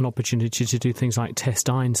us an opportunity to do things like test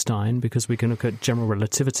Einstein, because we can look at general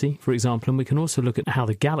relativity, for example, and we can also look at how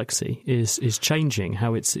the galaxy is changing,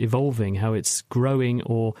 how it's evolving, how it's growing,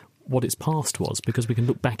 or what its past was, because we can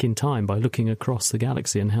look back in time by looking across the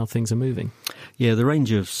galaxy and how things are moving. Yeah, the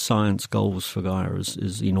range of science goals for Gaia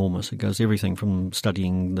is enormous. It goes everything from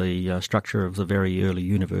studying the structure of the very early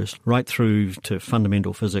universe right through to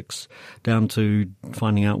fundamental physics, down to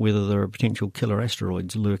finding out whether there are potential killer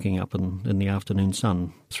asteroids lurking up in the afternoon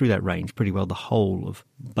sun. Through that range, pretty well the whole of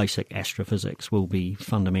basic astrophysics will be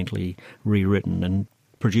fundamentally rewritten and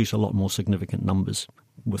produce a lot more significant numbers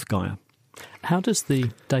with Gaia. How does the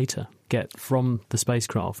data get from the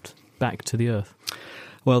spacecraft back to the Earth?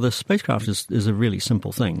 Well, the spacecraft is a really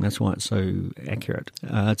simple thing. That's why it's so accurate.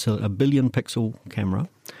 It's a billion pixel camera.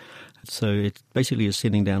 So it basically is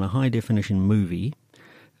sending down a high-definition movie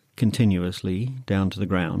continuously down to the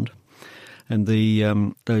ground. And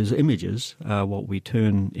those images are what we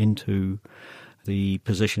turn into the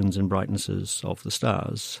positions and brightnesses of the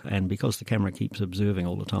stars. And because the camera keeps observing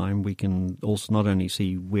all the time, we can also not only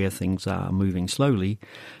see where things are moving slowly,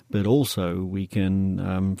 but also we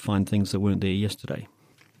can find things that weren't there yesterday.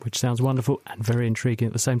 Which sounds wonderful and very intriguing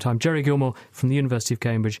at the same time. Jerry Gilmore from the University of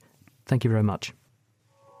Cambridge, thank you very much.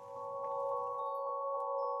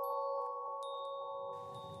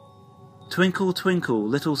 Twinkle, twinkle,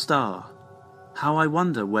 little star, how I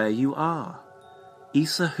wonder where you are.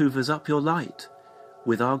 ESA hoovers up your light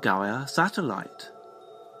with our Gaia satellite.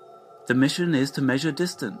 The mission is to measure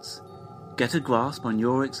distance, get a grasp on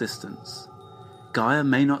your existence. Gaia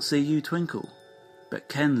may not see you twinkle, but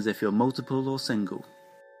kens if you're multiple or single.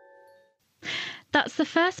 That's the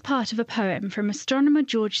first part of a poem from astronomer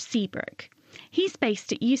George Seabrook. He's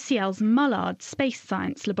based at UCL's Mullard Space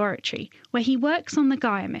Science Laboratory, where he works on the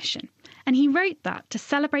Gaia mission, and he wrote that to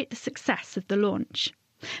celebrate the success of the launch.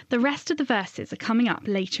 The rest of the verses are coming up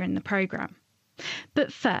later in the programme.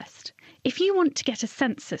 But first, if you want to get a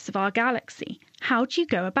census of our galaxy, how do you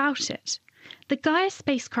go about it? The Gaia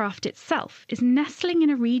spacecraft itself is nestling in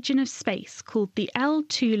a region of space called the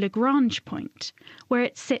L2 Lagrange point, where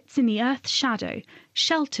it sits in the Earth's shadow,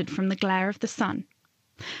 sheltered from the glare of the sun.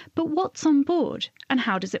 But what's on board, and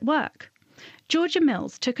how does it work? Georgia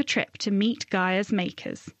Mills took a trip to meet Gaia's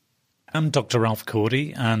makers. I'm Dr. Ralph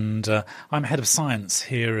Cordy, and I'm Head of Science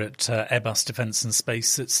here at Airbus Defence and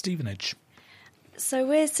Space at Stevenage. So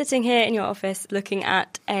we're sitting here in your office looking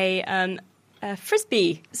at a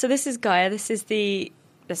Frisbee. So this is Gaia. This is the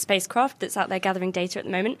spacecraft that's out there gathering data at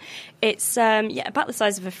the moment. It's about the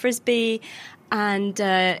size of a Frisbee and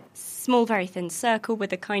a small, very thin circle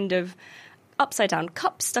with a kind of upside-down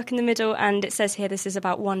cup stuck in the middle. And it says here this is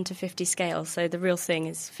about 1 to 50 scale. So the real thing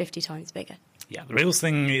is 50 times bigger. Yeah, the real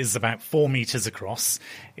thing is about 4 metres across.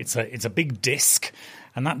 It's a big disc,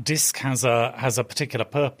 and that disc has a particular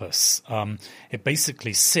purpose. It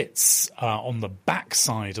basically sits on the back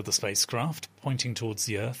side of the spacecraft, pointing towards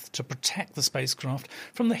the Earth, to protect the spacecraft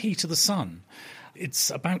from the heat of the sun.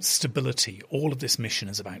 It's about stability. All of this mission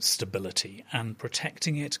is about stability, and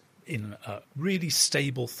protecting it in a really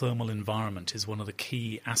stable thermal environment is one of the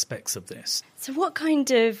key aspects of this. So what kind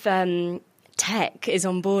of tech is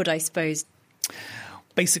on board, I suppose?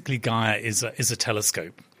 Basically, Gaia is a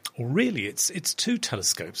telescope. Or really, it's 2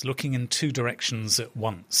 telescopes looking in 2 directions at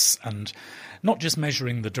once, and not just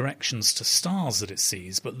measuring the directions to stars that it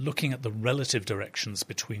sees, but looking at the relative directions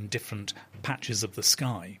between different patches of the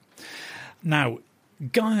sky. Now,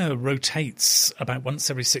 Gaia rotates about once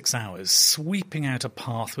every 6 hours, sweeping out a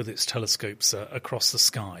path with its telescopes across the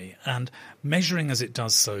sky and measuring as it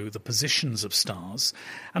does so the positions of stars.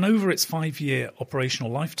 And over its 5-year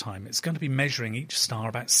operational lifetime, it's going to be measuring each star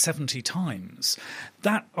about 70 times.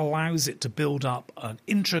 That allows it to build up an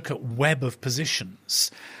intricate web of positions.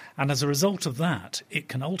 And as a result of that, it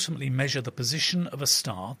can ultimately measure the position of a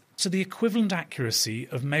star to the equivalent accuracy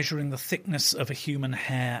of measuring the thickness of a human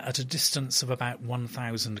hair at a distance of about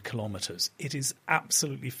 1,000 kilometres. It is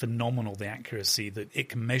absolutely phenomenal, the accuracy that it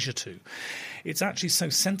can measure to. It's actually so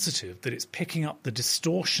sensitive that it's picking up the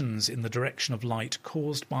distortions in the direction of light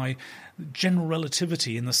caused by general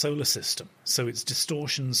relativity in the solar system. So it's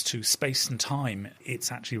distortions to space and time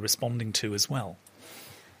it's actually responding to as well.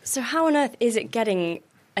 So how on earth is it getting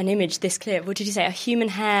an image this clear? What did you say, a human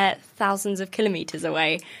hair thousands of kilometres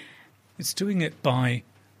away? It's doing it by,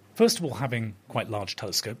 first of all, having quite large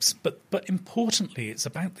telescopes, but importantly, it's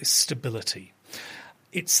about this stability.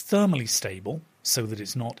 It's thermally stable, so that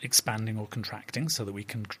it's not expanding or contracting, so that we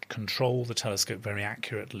can control the telescope very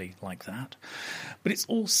accurately like that. But it's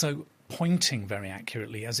also pointing very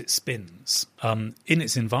accurately as it spins. In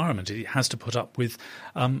its environment, it has to put up with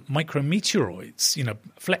micrometeoroids,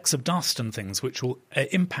 flecks of dust and things which will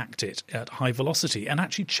impact it at high velocity and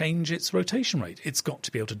actually change its rotation rate. It's got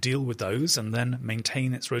to be able to deal with those and then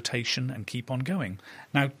maintain its rotation and keep on going.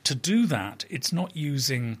 Now, to do that, it's not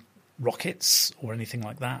using rockets or anything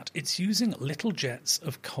like that. It's using little jets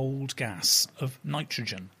of cold gas, of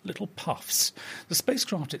nitrogen, little puffs. The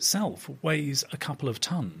spacecraft itself weighs a couple of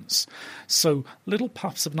tons. So little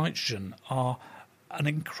puffs of nitrogen are an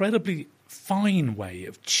incredibly fine way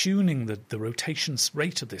of tuning the rotation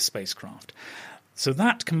rate of this spacecraft. So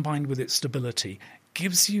that, combined with its stability,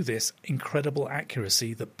 gives you this incredible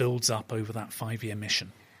accuracy that builds up over that 5-year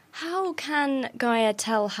mission. How can Gaia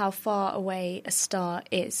tell how far away a star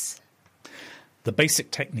is? The basic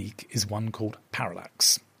technique is one called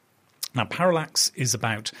parallax. Now, parallax is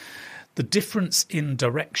about the difference in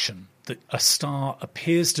direction that a star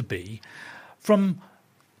appears to be from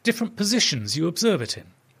different positions you observe it in.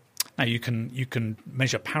 Now, you can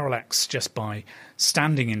measure parallax just by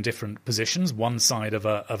standing in different positions, one side of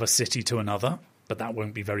a city to another, but that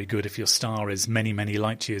won't be very good if your star is many, many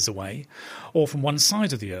light years away, or from one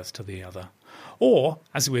side of the Earth to the other. Or,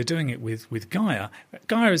 as we're doing it with Gaia,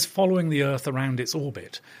 Gaia is following the Earth around its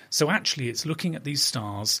orbit. So actually it's looking at these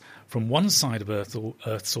stars from one side of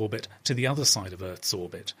Earth's orbit to the other side of Earth's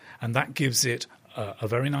orbit. And that gives it a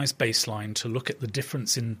very nice baseline to look at the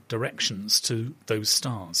difference in directions to those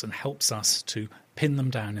stars and helps us to pin them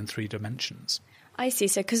down in 3 dimensions. I see.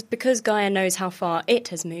 So because Gaia knows how far it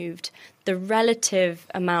has moved, the relative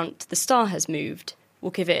amount the star has moved will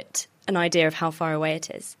give it an idea of how far away it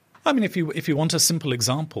is. I mean, if you want a simple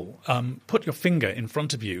example, put your finger in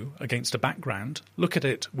front of you against a background, look at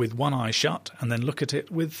it with one eye shut, and then look at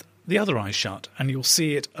it with the other eye shut, and you'll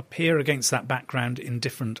see it appear against that background in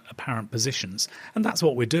different apparent positions. And that's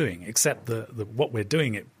what we're doing, except what we're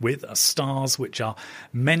doing it with are stars which are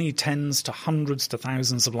many tens to hundreds to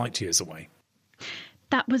thousands of light years away.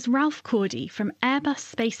 That was Ralph Cordy from Airbus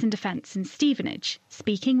Space and Defence in Stevenage,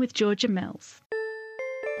 speaking with Georgia Mills.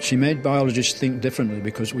 She made biologists think differently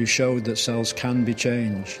because we showed that cells can be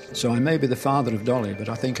changed. So I may be the father of Dolly, but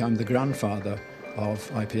I think I'm the grandfather of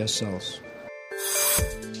iPS cells.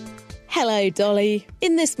 Hello, Dolly.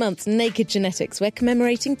 In this month's Naked Genetics, we're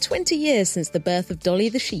commemorating 20 years since the birth of Dolly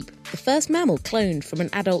the sheep, the first mammal cloned from an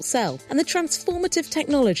adult cell, and the transformative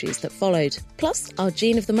technologies that followed. Plus, our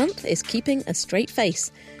gene of the month is keeping a straight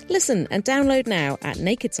face. Listen and download now at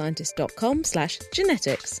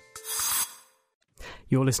nakedscientist.com/genetics.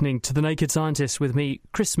 You're listening to The Naked Scientist with me,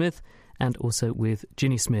 Chris Smith, and also with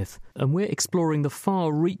Ginny Smith. And we're exploring the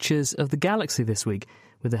far reaches of the galaxy this week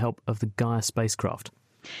with the help of the Gaia spacecraft.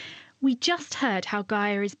 We just heard how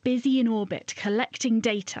Gaia is busy in orbit collecting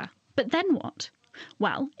data. But then what?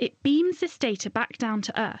 Well, it beams this data back down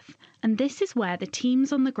to Earth, and this is where the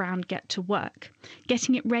teams on the ground get to work,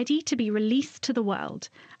 getting it ready to be released to the world,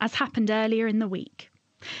 as happened earlier in the week.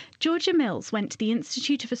 Georgia Mills went to the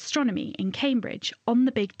Institute of Astronomy in Cambridge on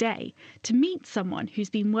the big day to meet someone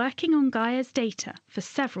who's been working on Gaia's data for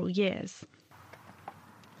several years.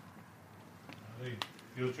 Hey,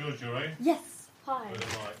 you're Georgia, right? Yes. Hi.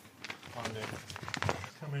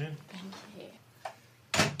 Come in. Thank you.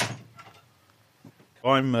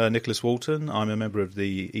 I'm Nicholas Walton. I'm a member of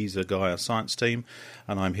the ESA Gaia science team,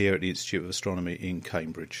 and I'm here at the Institute of Astronomy in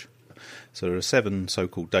Cambridge. So there are 7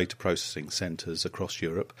 so-called data processing centres across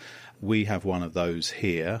Europe. We have one of those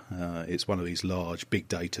here. It's one of these large big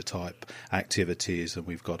data type activities, and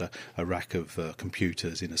we've got a rack of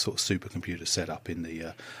computers in a sort of supercomputer setup in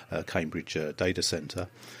the Cambridge data centre.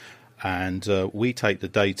 And we take the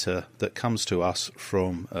data that comes to us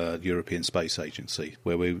from the European Space Agency,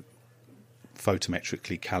 where we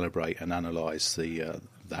photometrically calibrate and analyse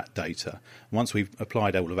that data. Once we've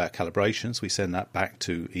applied all of our calibrations, we send that back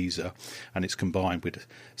to ESA, and it's combined with a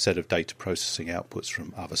set of data processing outputs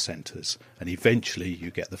from other centres. And eventually you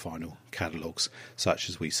get the final catalogues, such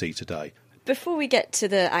as we see today. Before we get to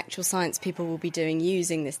the actual science people will be doing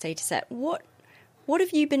using this data set, what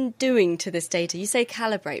have you been doing to this data? You say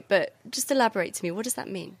calibrate, but just elaborate to me. What does that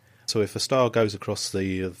mean? So if a star goes across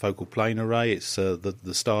the focal plane array, it's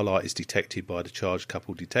the starlight is detected by the charge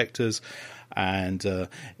coupled detectors, and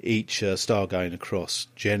each star going across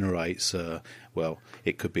generates,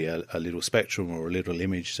 it could be a little spectrum or a little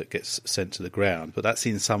image that gets sent to the ground, but that's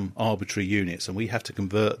in some arbitrary units, and we have to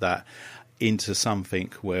convert that into something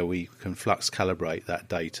where we can flux calibrate that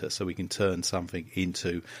data, so we can turn something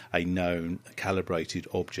into a known calibrated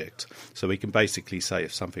object. So we can basically say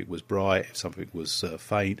if something was bright, if something was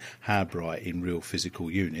faint, how bright in real physical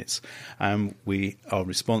units. We are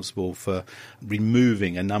responsible for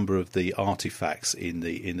removing a number of the artifacts in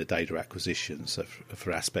the data acquisition, so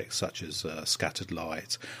for aspects such as scattered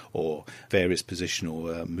light or various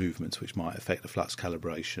positional movements which might affect the flux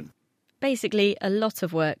calibration. Basically, a lot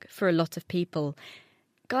of work for a lot of people.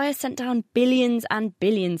 Gaia sent down billions and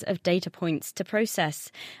billions of data points to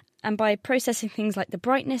process. And by processing things like the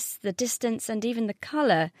brightness, the distance, and even the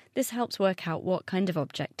colour, this helps work out what kind of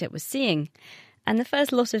object it was seeing. And the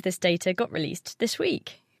first lot of this data got released this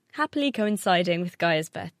week, happily coinciding with Gaia's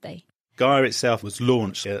birthday. Gaia itself was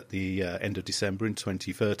launched at the end of December in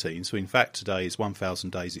 2013, so in fact today is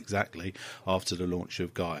 1,000 days exactly after the launch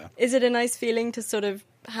of Gaia. Is it a nice feeling to sort of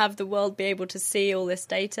have the world be able to see all this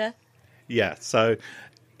data? Yeah, so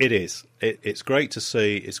it is. It's great to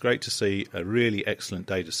see. It's great to see a really excellent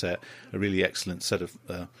data set, a really excellent set of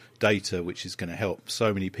data which is going to help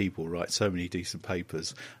so many people write so many decent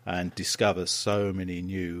papers and discover so many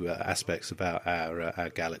new aspects about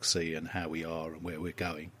our galaxy and how we are and where we're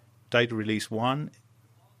going. Data Release 1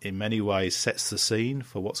 in many ways sets the scene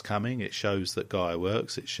for what's coming. It shows that Gaia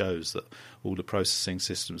works, it shows that all the processing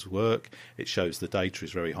systems work, it shows the data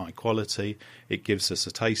is very high quality, it gives us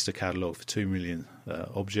a taster catalogue for 2 million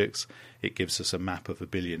objects, it gives us a map of 1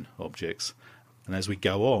 billion objects. And as we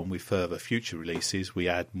go on with further future releases, we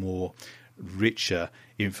add more richer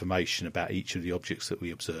information about each of the objects that we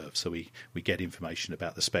observe. So we get information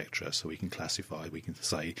about the spectra, so we can classify, we can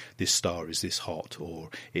say this star is this hot, or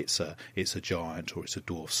it's a giant, or it's a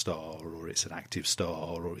dwarf star, or it's an active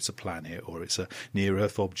star, or it's a planet, or it's a near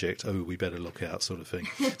Earth object. Oh, we better look out, sort of thing.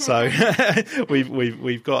 So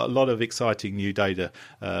we've got a lot of exciting new data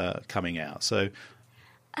coming out. So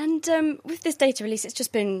And with this data release, it's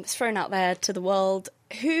just been thrown out there to the world.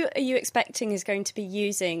 Who are you expecting is going to be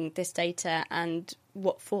using this data and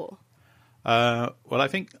what for? Well, I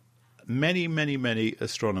think many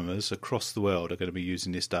astronomers across the world are going to be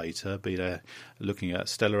using this data, be they looking at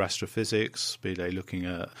stellar astrophysics, be they looking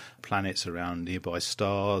at planets around nearby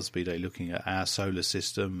stars, be they looking at our solar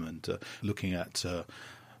system and looking at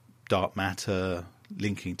dark matter,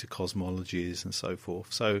 linking to cosmologies and so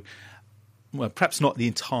forth. So, well, perhaps not the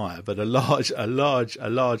entire, but a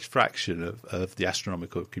large fraction of the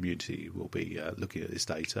astronomical community will be looking at this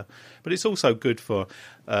data. But it's also good for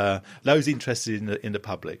those interested in the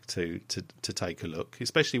public to take a look,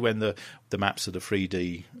 especially when the maps of the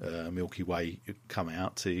 3D Milky Way come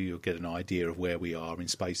out. So you'll get an idea of where we are in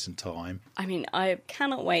space and time. I mean, I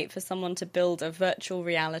cannot wait for someone to build a virtual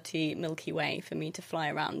reality Milky Way for me to fly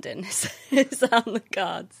around in. It's on the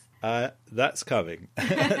cards. That's coming.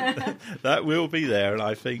 That will be there, and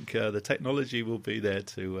I think the technology will be there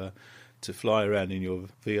to fly around in your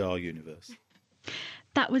VR universe.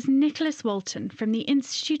 That was Nicholas Walton from the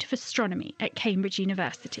Institute of Astronomy at Cambridge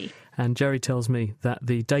University. And Jerry tells me that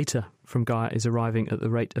the data from Gaia is arriving at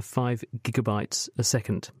the rate of 5 gigabytes a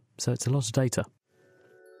second. So it's a lot of data.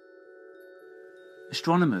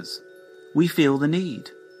 Astronomers, we feel the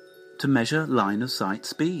need to measure line-of-sight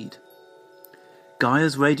speed.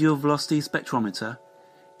 Gaia's radial velocity spectrometer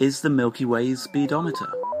is the Milky Way's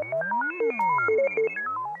speedometer.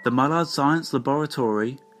 The Mullard Science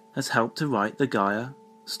Laboratory has helped to write the Gaia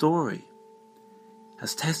story,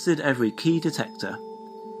 has tested every key detector,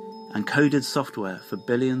 and coded software for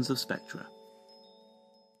billions of spectra.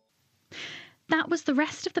 That was the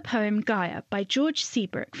rest of the poem Gaia by George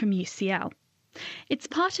Seabrook from UCL. It's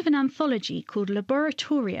part of an anthology called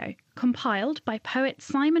Laboratorio, compiled by poet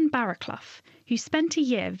Simon Barraclough, who spent a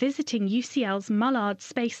year visiting UCL's Mullard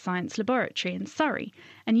Space Science Laboratory in Surrey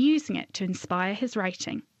and using it to inspire his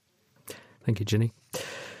writing. Thank you, Ginny.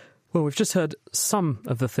 Well, we've just heard some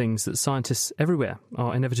of the things that scientists everywhere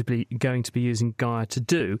are inevitably going to be using Gaia to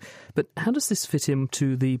do, but how does this fit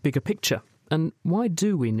into the bigger picture? And why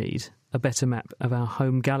do we need a better map of our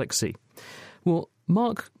home galaxy? Well,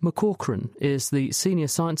 Mark McCaughrean is the Senior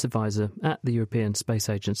Science Advisor at the European Space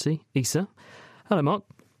Agency, ESA. Hello, Mark.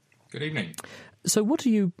 Good evening. So what are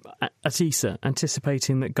you, at ESA,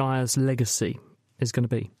 anticipating that Gaia's legacy is going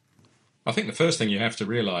to be? I think the first thing you have to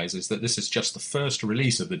realise is that this is just the first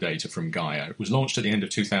release of the data from Gaia. It was launched at the end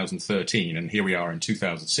of 2013, and here we are in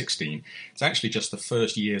 2016. It's actually just the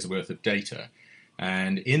first year's worth of data.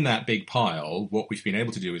 And in that big pile, what we've been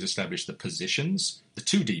able to do is establish the positions, the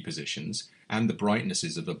 2D positions, and the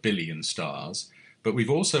brightnesses of 1 billion stars. But we've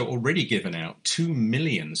also already given out 2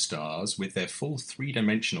 million stars with their full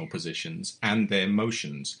three-dimensional positions and their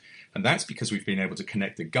motions. And that's because we've been able to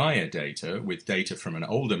connect the Gaia data with data from an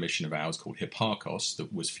older mission of ours called Hipparcos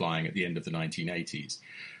that was flying at the end of the 1980s.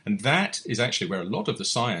 And that is actually where a lot of the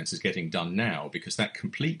science is getting done now, because that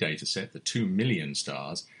complete data set, the 2 million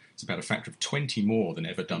stars, is about a factor of 20 more than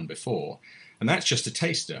ever done before. And that's just a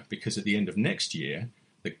taster, because at the end of next year,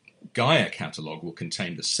 the Gaia catalogue will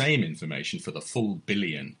contain the same information for the full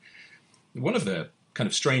billion. One of the kind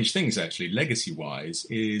of strange things, actually, legacy-wise,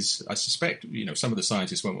 is, I suspect, some of the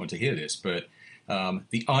scientists won't want to hear this, but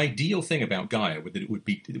the ideal thing about Gaia would that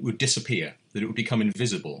it would disappear, that it would become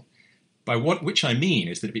invisible. Which I mean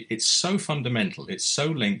is that it's so fundamental, it's so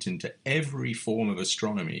linked into every form of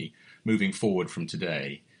astronomy moving forward from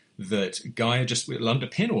today, that Gaia just will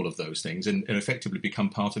underpin all of those things and effectively become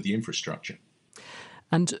part of the infrastructure.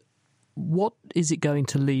 And what is it going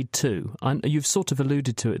to lead to? You've sort of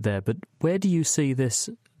alluded to it there, but where do you see this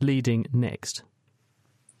leading next?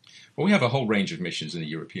 Well, we have a whole range of missions in the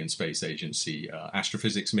European Space Agency,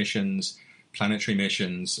 astrophysics missions, planetary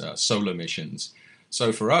missions, solar missions.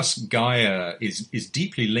 So for us, Gaia is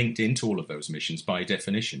deeply linked into all of those missions by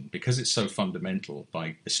definition, because it's so fundamental,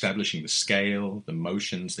 by establishing the scale, the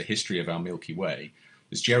motions, the history of our Milky Way.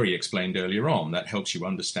 As Jerry explained earlier on, that helps you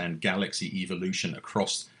understand galaxy evolution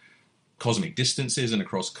across cosmic distances and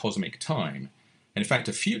across cosmic time. And in fact,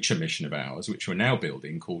 a future mission of ours, which we're now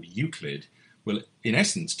building, called Euclid, will in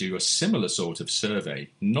essence do a similar sort of survey,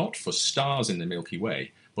 not for stars in the Milky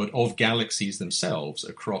Way, but of galaxies themselves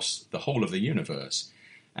across the whole of the universe.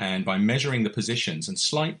 And by measuring the positions and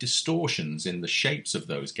slight distortions in the shapes of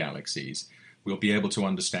those galaxies, we'll be able to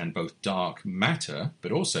understand both dark matter,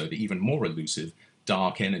 but also the even more elusive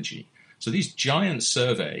dark energy. So these giant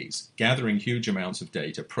surveys, gathering huge amounts of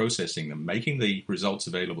data, processing them, making the results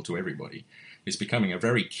available to everybody, is becoming a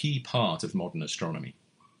very key part of modern astronomy.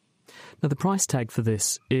 Now, the price tag for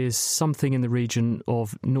this is something in the region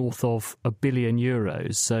of north of €1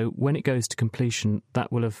 billion. So when it goes to completion,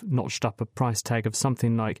 that will have notched up a price tag of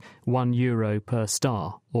something like €1 per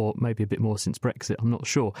star, or maybe a bit more since Brexit, I'm not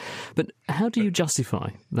sure. But how do you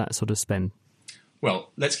justify that sort of spend?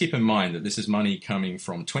 Well, let's keep in mind that this is money coming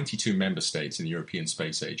from 22 member states in the European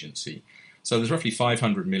Space Agency. So there's roughly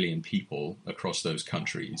 500 million people across those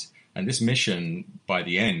countries. And this mission, by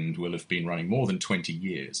the end, will have been running more than 20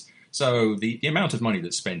 years. So the amount of money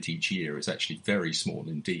that's spent each year is actually very small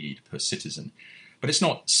indeed per citizen. But it's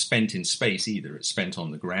not spent in space either. It's spent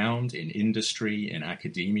on the ground, in industry, in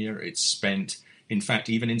academia. It's spent, in fact,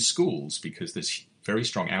 even in schools, because there's very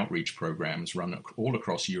strong outreach programs run all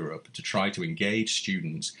across Europe to try to engage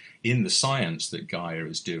students in the science that Gaia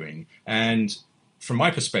is doing. And from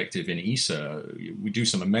my perspective in ESA, we do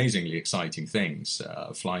some amazingly exciting things,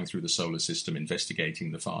 flying through the solar system,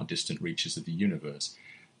 investigating the far distant reaches of the universe.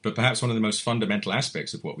 But perhaps one of the most fundamental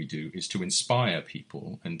aspects of what we do is to inspire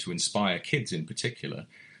people, and to inspire kids in particular,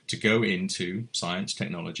 to go into science,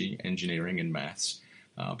 technology, engineering and maths,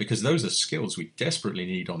 because those are skills we desperately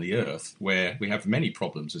need on the Earth, where we have many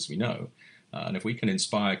problems, as we know. And if we can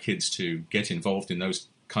inspire kids to get involved in those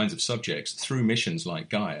kinds of subjects through missions like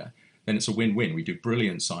Gaia, then it's a win-win. We do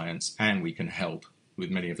brilliant science and we can help with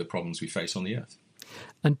many of the problems we face on the Earth.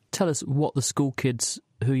 And tell us what the school kids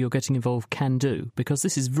who you're getting involved can do, because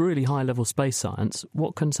this is really high-level space science.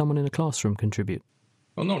 What can someone in a classroom contribute?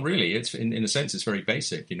 Well, not really. It's in a sense, it's very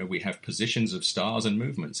basic. You know, we have positions of stars and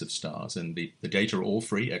movements of stars, and the data are all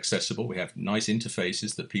free, accessible. We have nice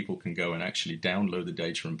interfaces that people can go and actually download the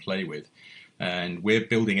data and play with. And we're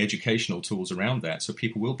building educational tools around that, so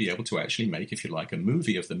people will be able to actually make, if you like, a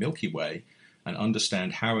movie of the Milky Way and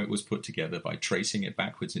understand how it was put together by tracing it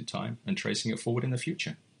backwards in time and tracing it forward in the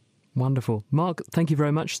future. Wonderful. Mark, thank you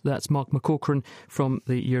very much. That's Mark McCaughrean from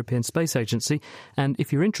the European Space Agency. And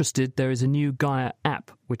if you're interested, there is a new Gaia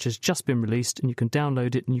app which has just been released, and you can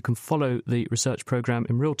download it and you can follow the research programme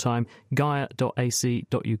in real time,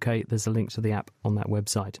 gaia.ac.uk. There's a link to the app on that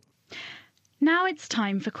website. Now it's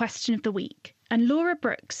time for Question of the Week, and Laura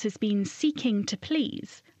Brooks has been seeking to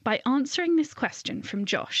please by answering this question from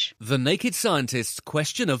Josh. The Naked Scientist's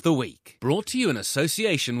Question of the Week, brought to you in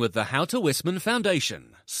association with the How to Wisman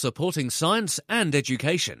Foundation, supporting science and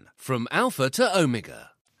education from Alpha to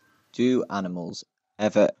Omega. Do animals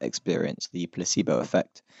ever experience the placebo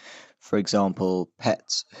effect? For example,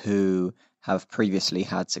 pets who have previously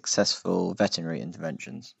had successful veterinary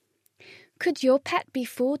interventions. Could your pet be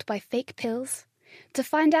fooled by fake pills? To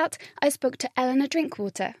find out, I spoke to Eleanor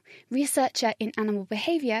Drinkwater, researcher in animal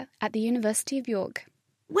behaviour at the University of York.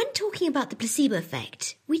 When talking about the placebo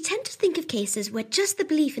effect, we tend to think of cases where just the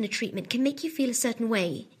belief in a treatment can make you feel a certain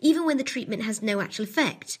way, even when the treatment has no actual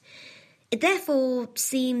effect. It therefore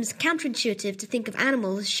seems counterintuitive to think of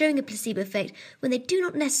animals showing a placebo effect when they do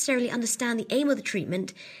not necessarily understand the aim of the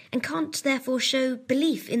treatment and can't therefore show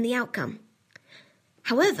belief in the outcome.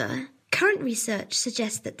 However, current research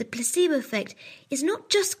suggests that the placebo effect is not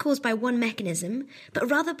just caused by one mechanism,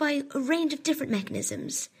 but rather by a range of different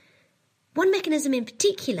mechanisms. One mechanism in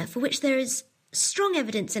particular for which there is strong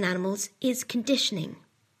evidence in animals is conditioning.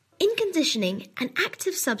 In conditioning, an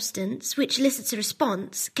active substance which elicits a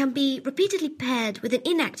response can be repeatedly paired with an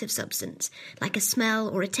inactive substance, like a smell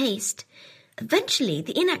or a taste. Eventually,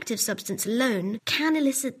 the inactive substance alone can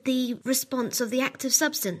elicit the response of the active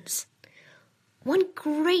substance. One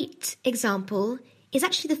great example is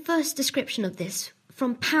actually the first description of this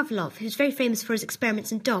from Pavlov, who's very famous for his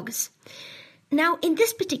experiments in dogs. Now, in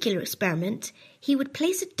this particular experiment, he would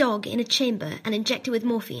place a dog in a chamber and inject it with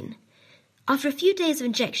morphine. After a few days of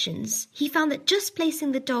injections, he found that just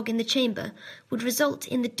placing the dog in the chamber would result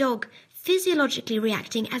in the dog physiologically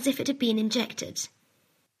reacting as if it had been injected.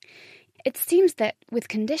 It seems that, with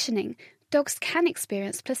conditioning, dogs can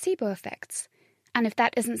experience placebo effects. And if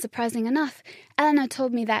that isn't surprising enough, Eleanor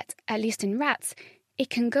told me that, at least in rats, it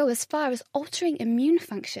can go as far as altering immune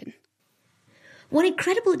function. One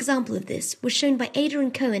incredible example of this was shown by Ada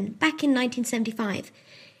and Cohen back in 1975.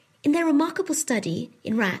 In their remarkable study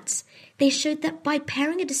in rats, they showed that by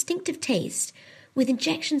pairing a distinctive taste with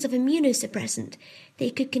injections of immunosuppressant, they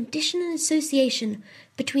could condition an association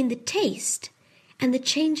between the taste and the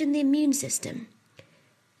change in the immune system.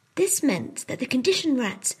 This meant that the conditioned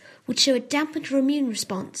rats would show a dampened immune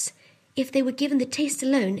response if they were given the taste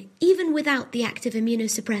alone, even without the active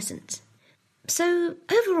immunosuppressant. So,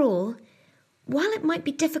 overall, while it might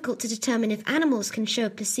be difficult to determine if animals can show a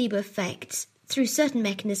placebo effect through certain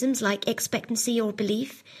mechanisms like expectancy or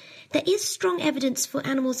belief, there is strong evidence for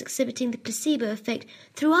animals exhibiting the placebo effect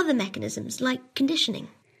through other mechanisms like conditioning.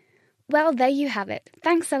 Well, there you have it.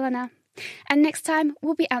 Thanks, Eleanor. And next time,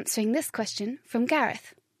 we'll be answering this question from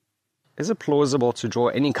Gareth. Is it plausible to draw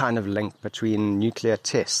any kind of link between nuclear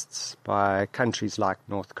tests by countries like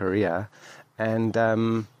North Korea and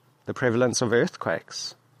the prevalence of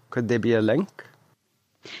earthquakes? Could there be a link?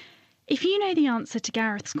 If you know the answer to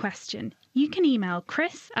Gareth's question, you can email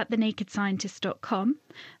chris@thenakedscientist.com,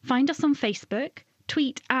 find us on Facebook,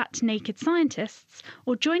 tweet @nakedscientists,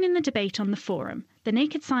 or join in the debate on the forum,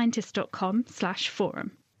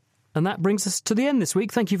 thenakedscientist.com/forum. And that brings us to the end this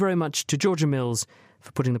week. Thank you very much to Georgia Mills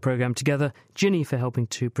for putting the programme together, Ginny for helping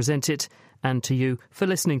to present it, and to you for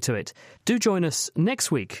listening to it. Do join us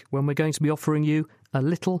next week when we're going to be offering you a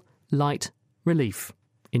little light relief.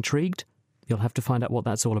 Intrigued? You'll have to find out what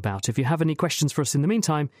that's all about. If you have any questions for us in the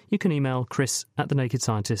meantime, you can email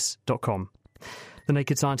chris@thenakedscientist.com. The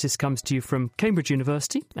Naked Scientist comes to you from Cambridge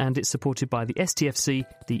University, and it's supported by the STFC,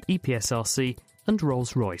 the EPSRC, and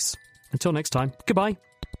Rolls-Royce. Until next time, goodbye.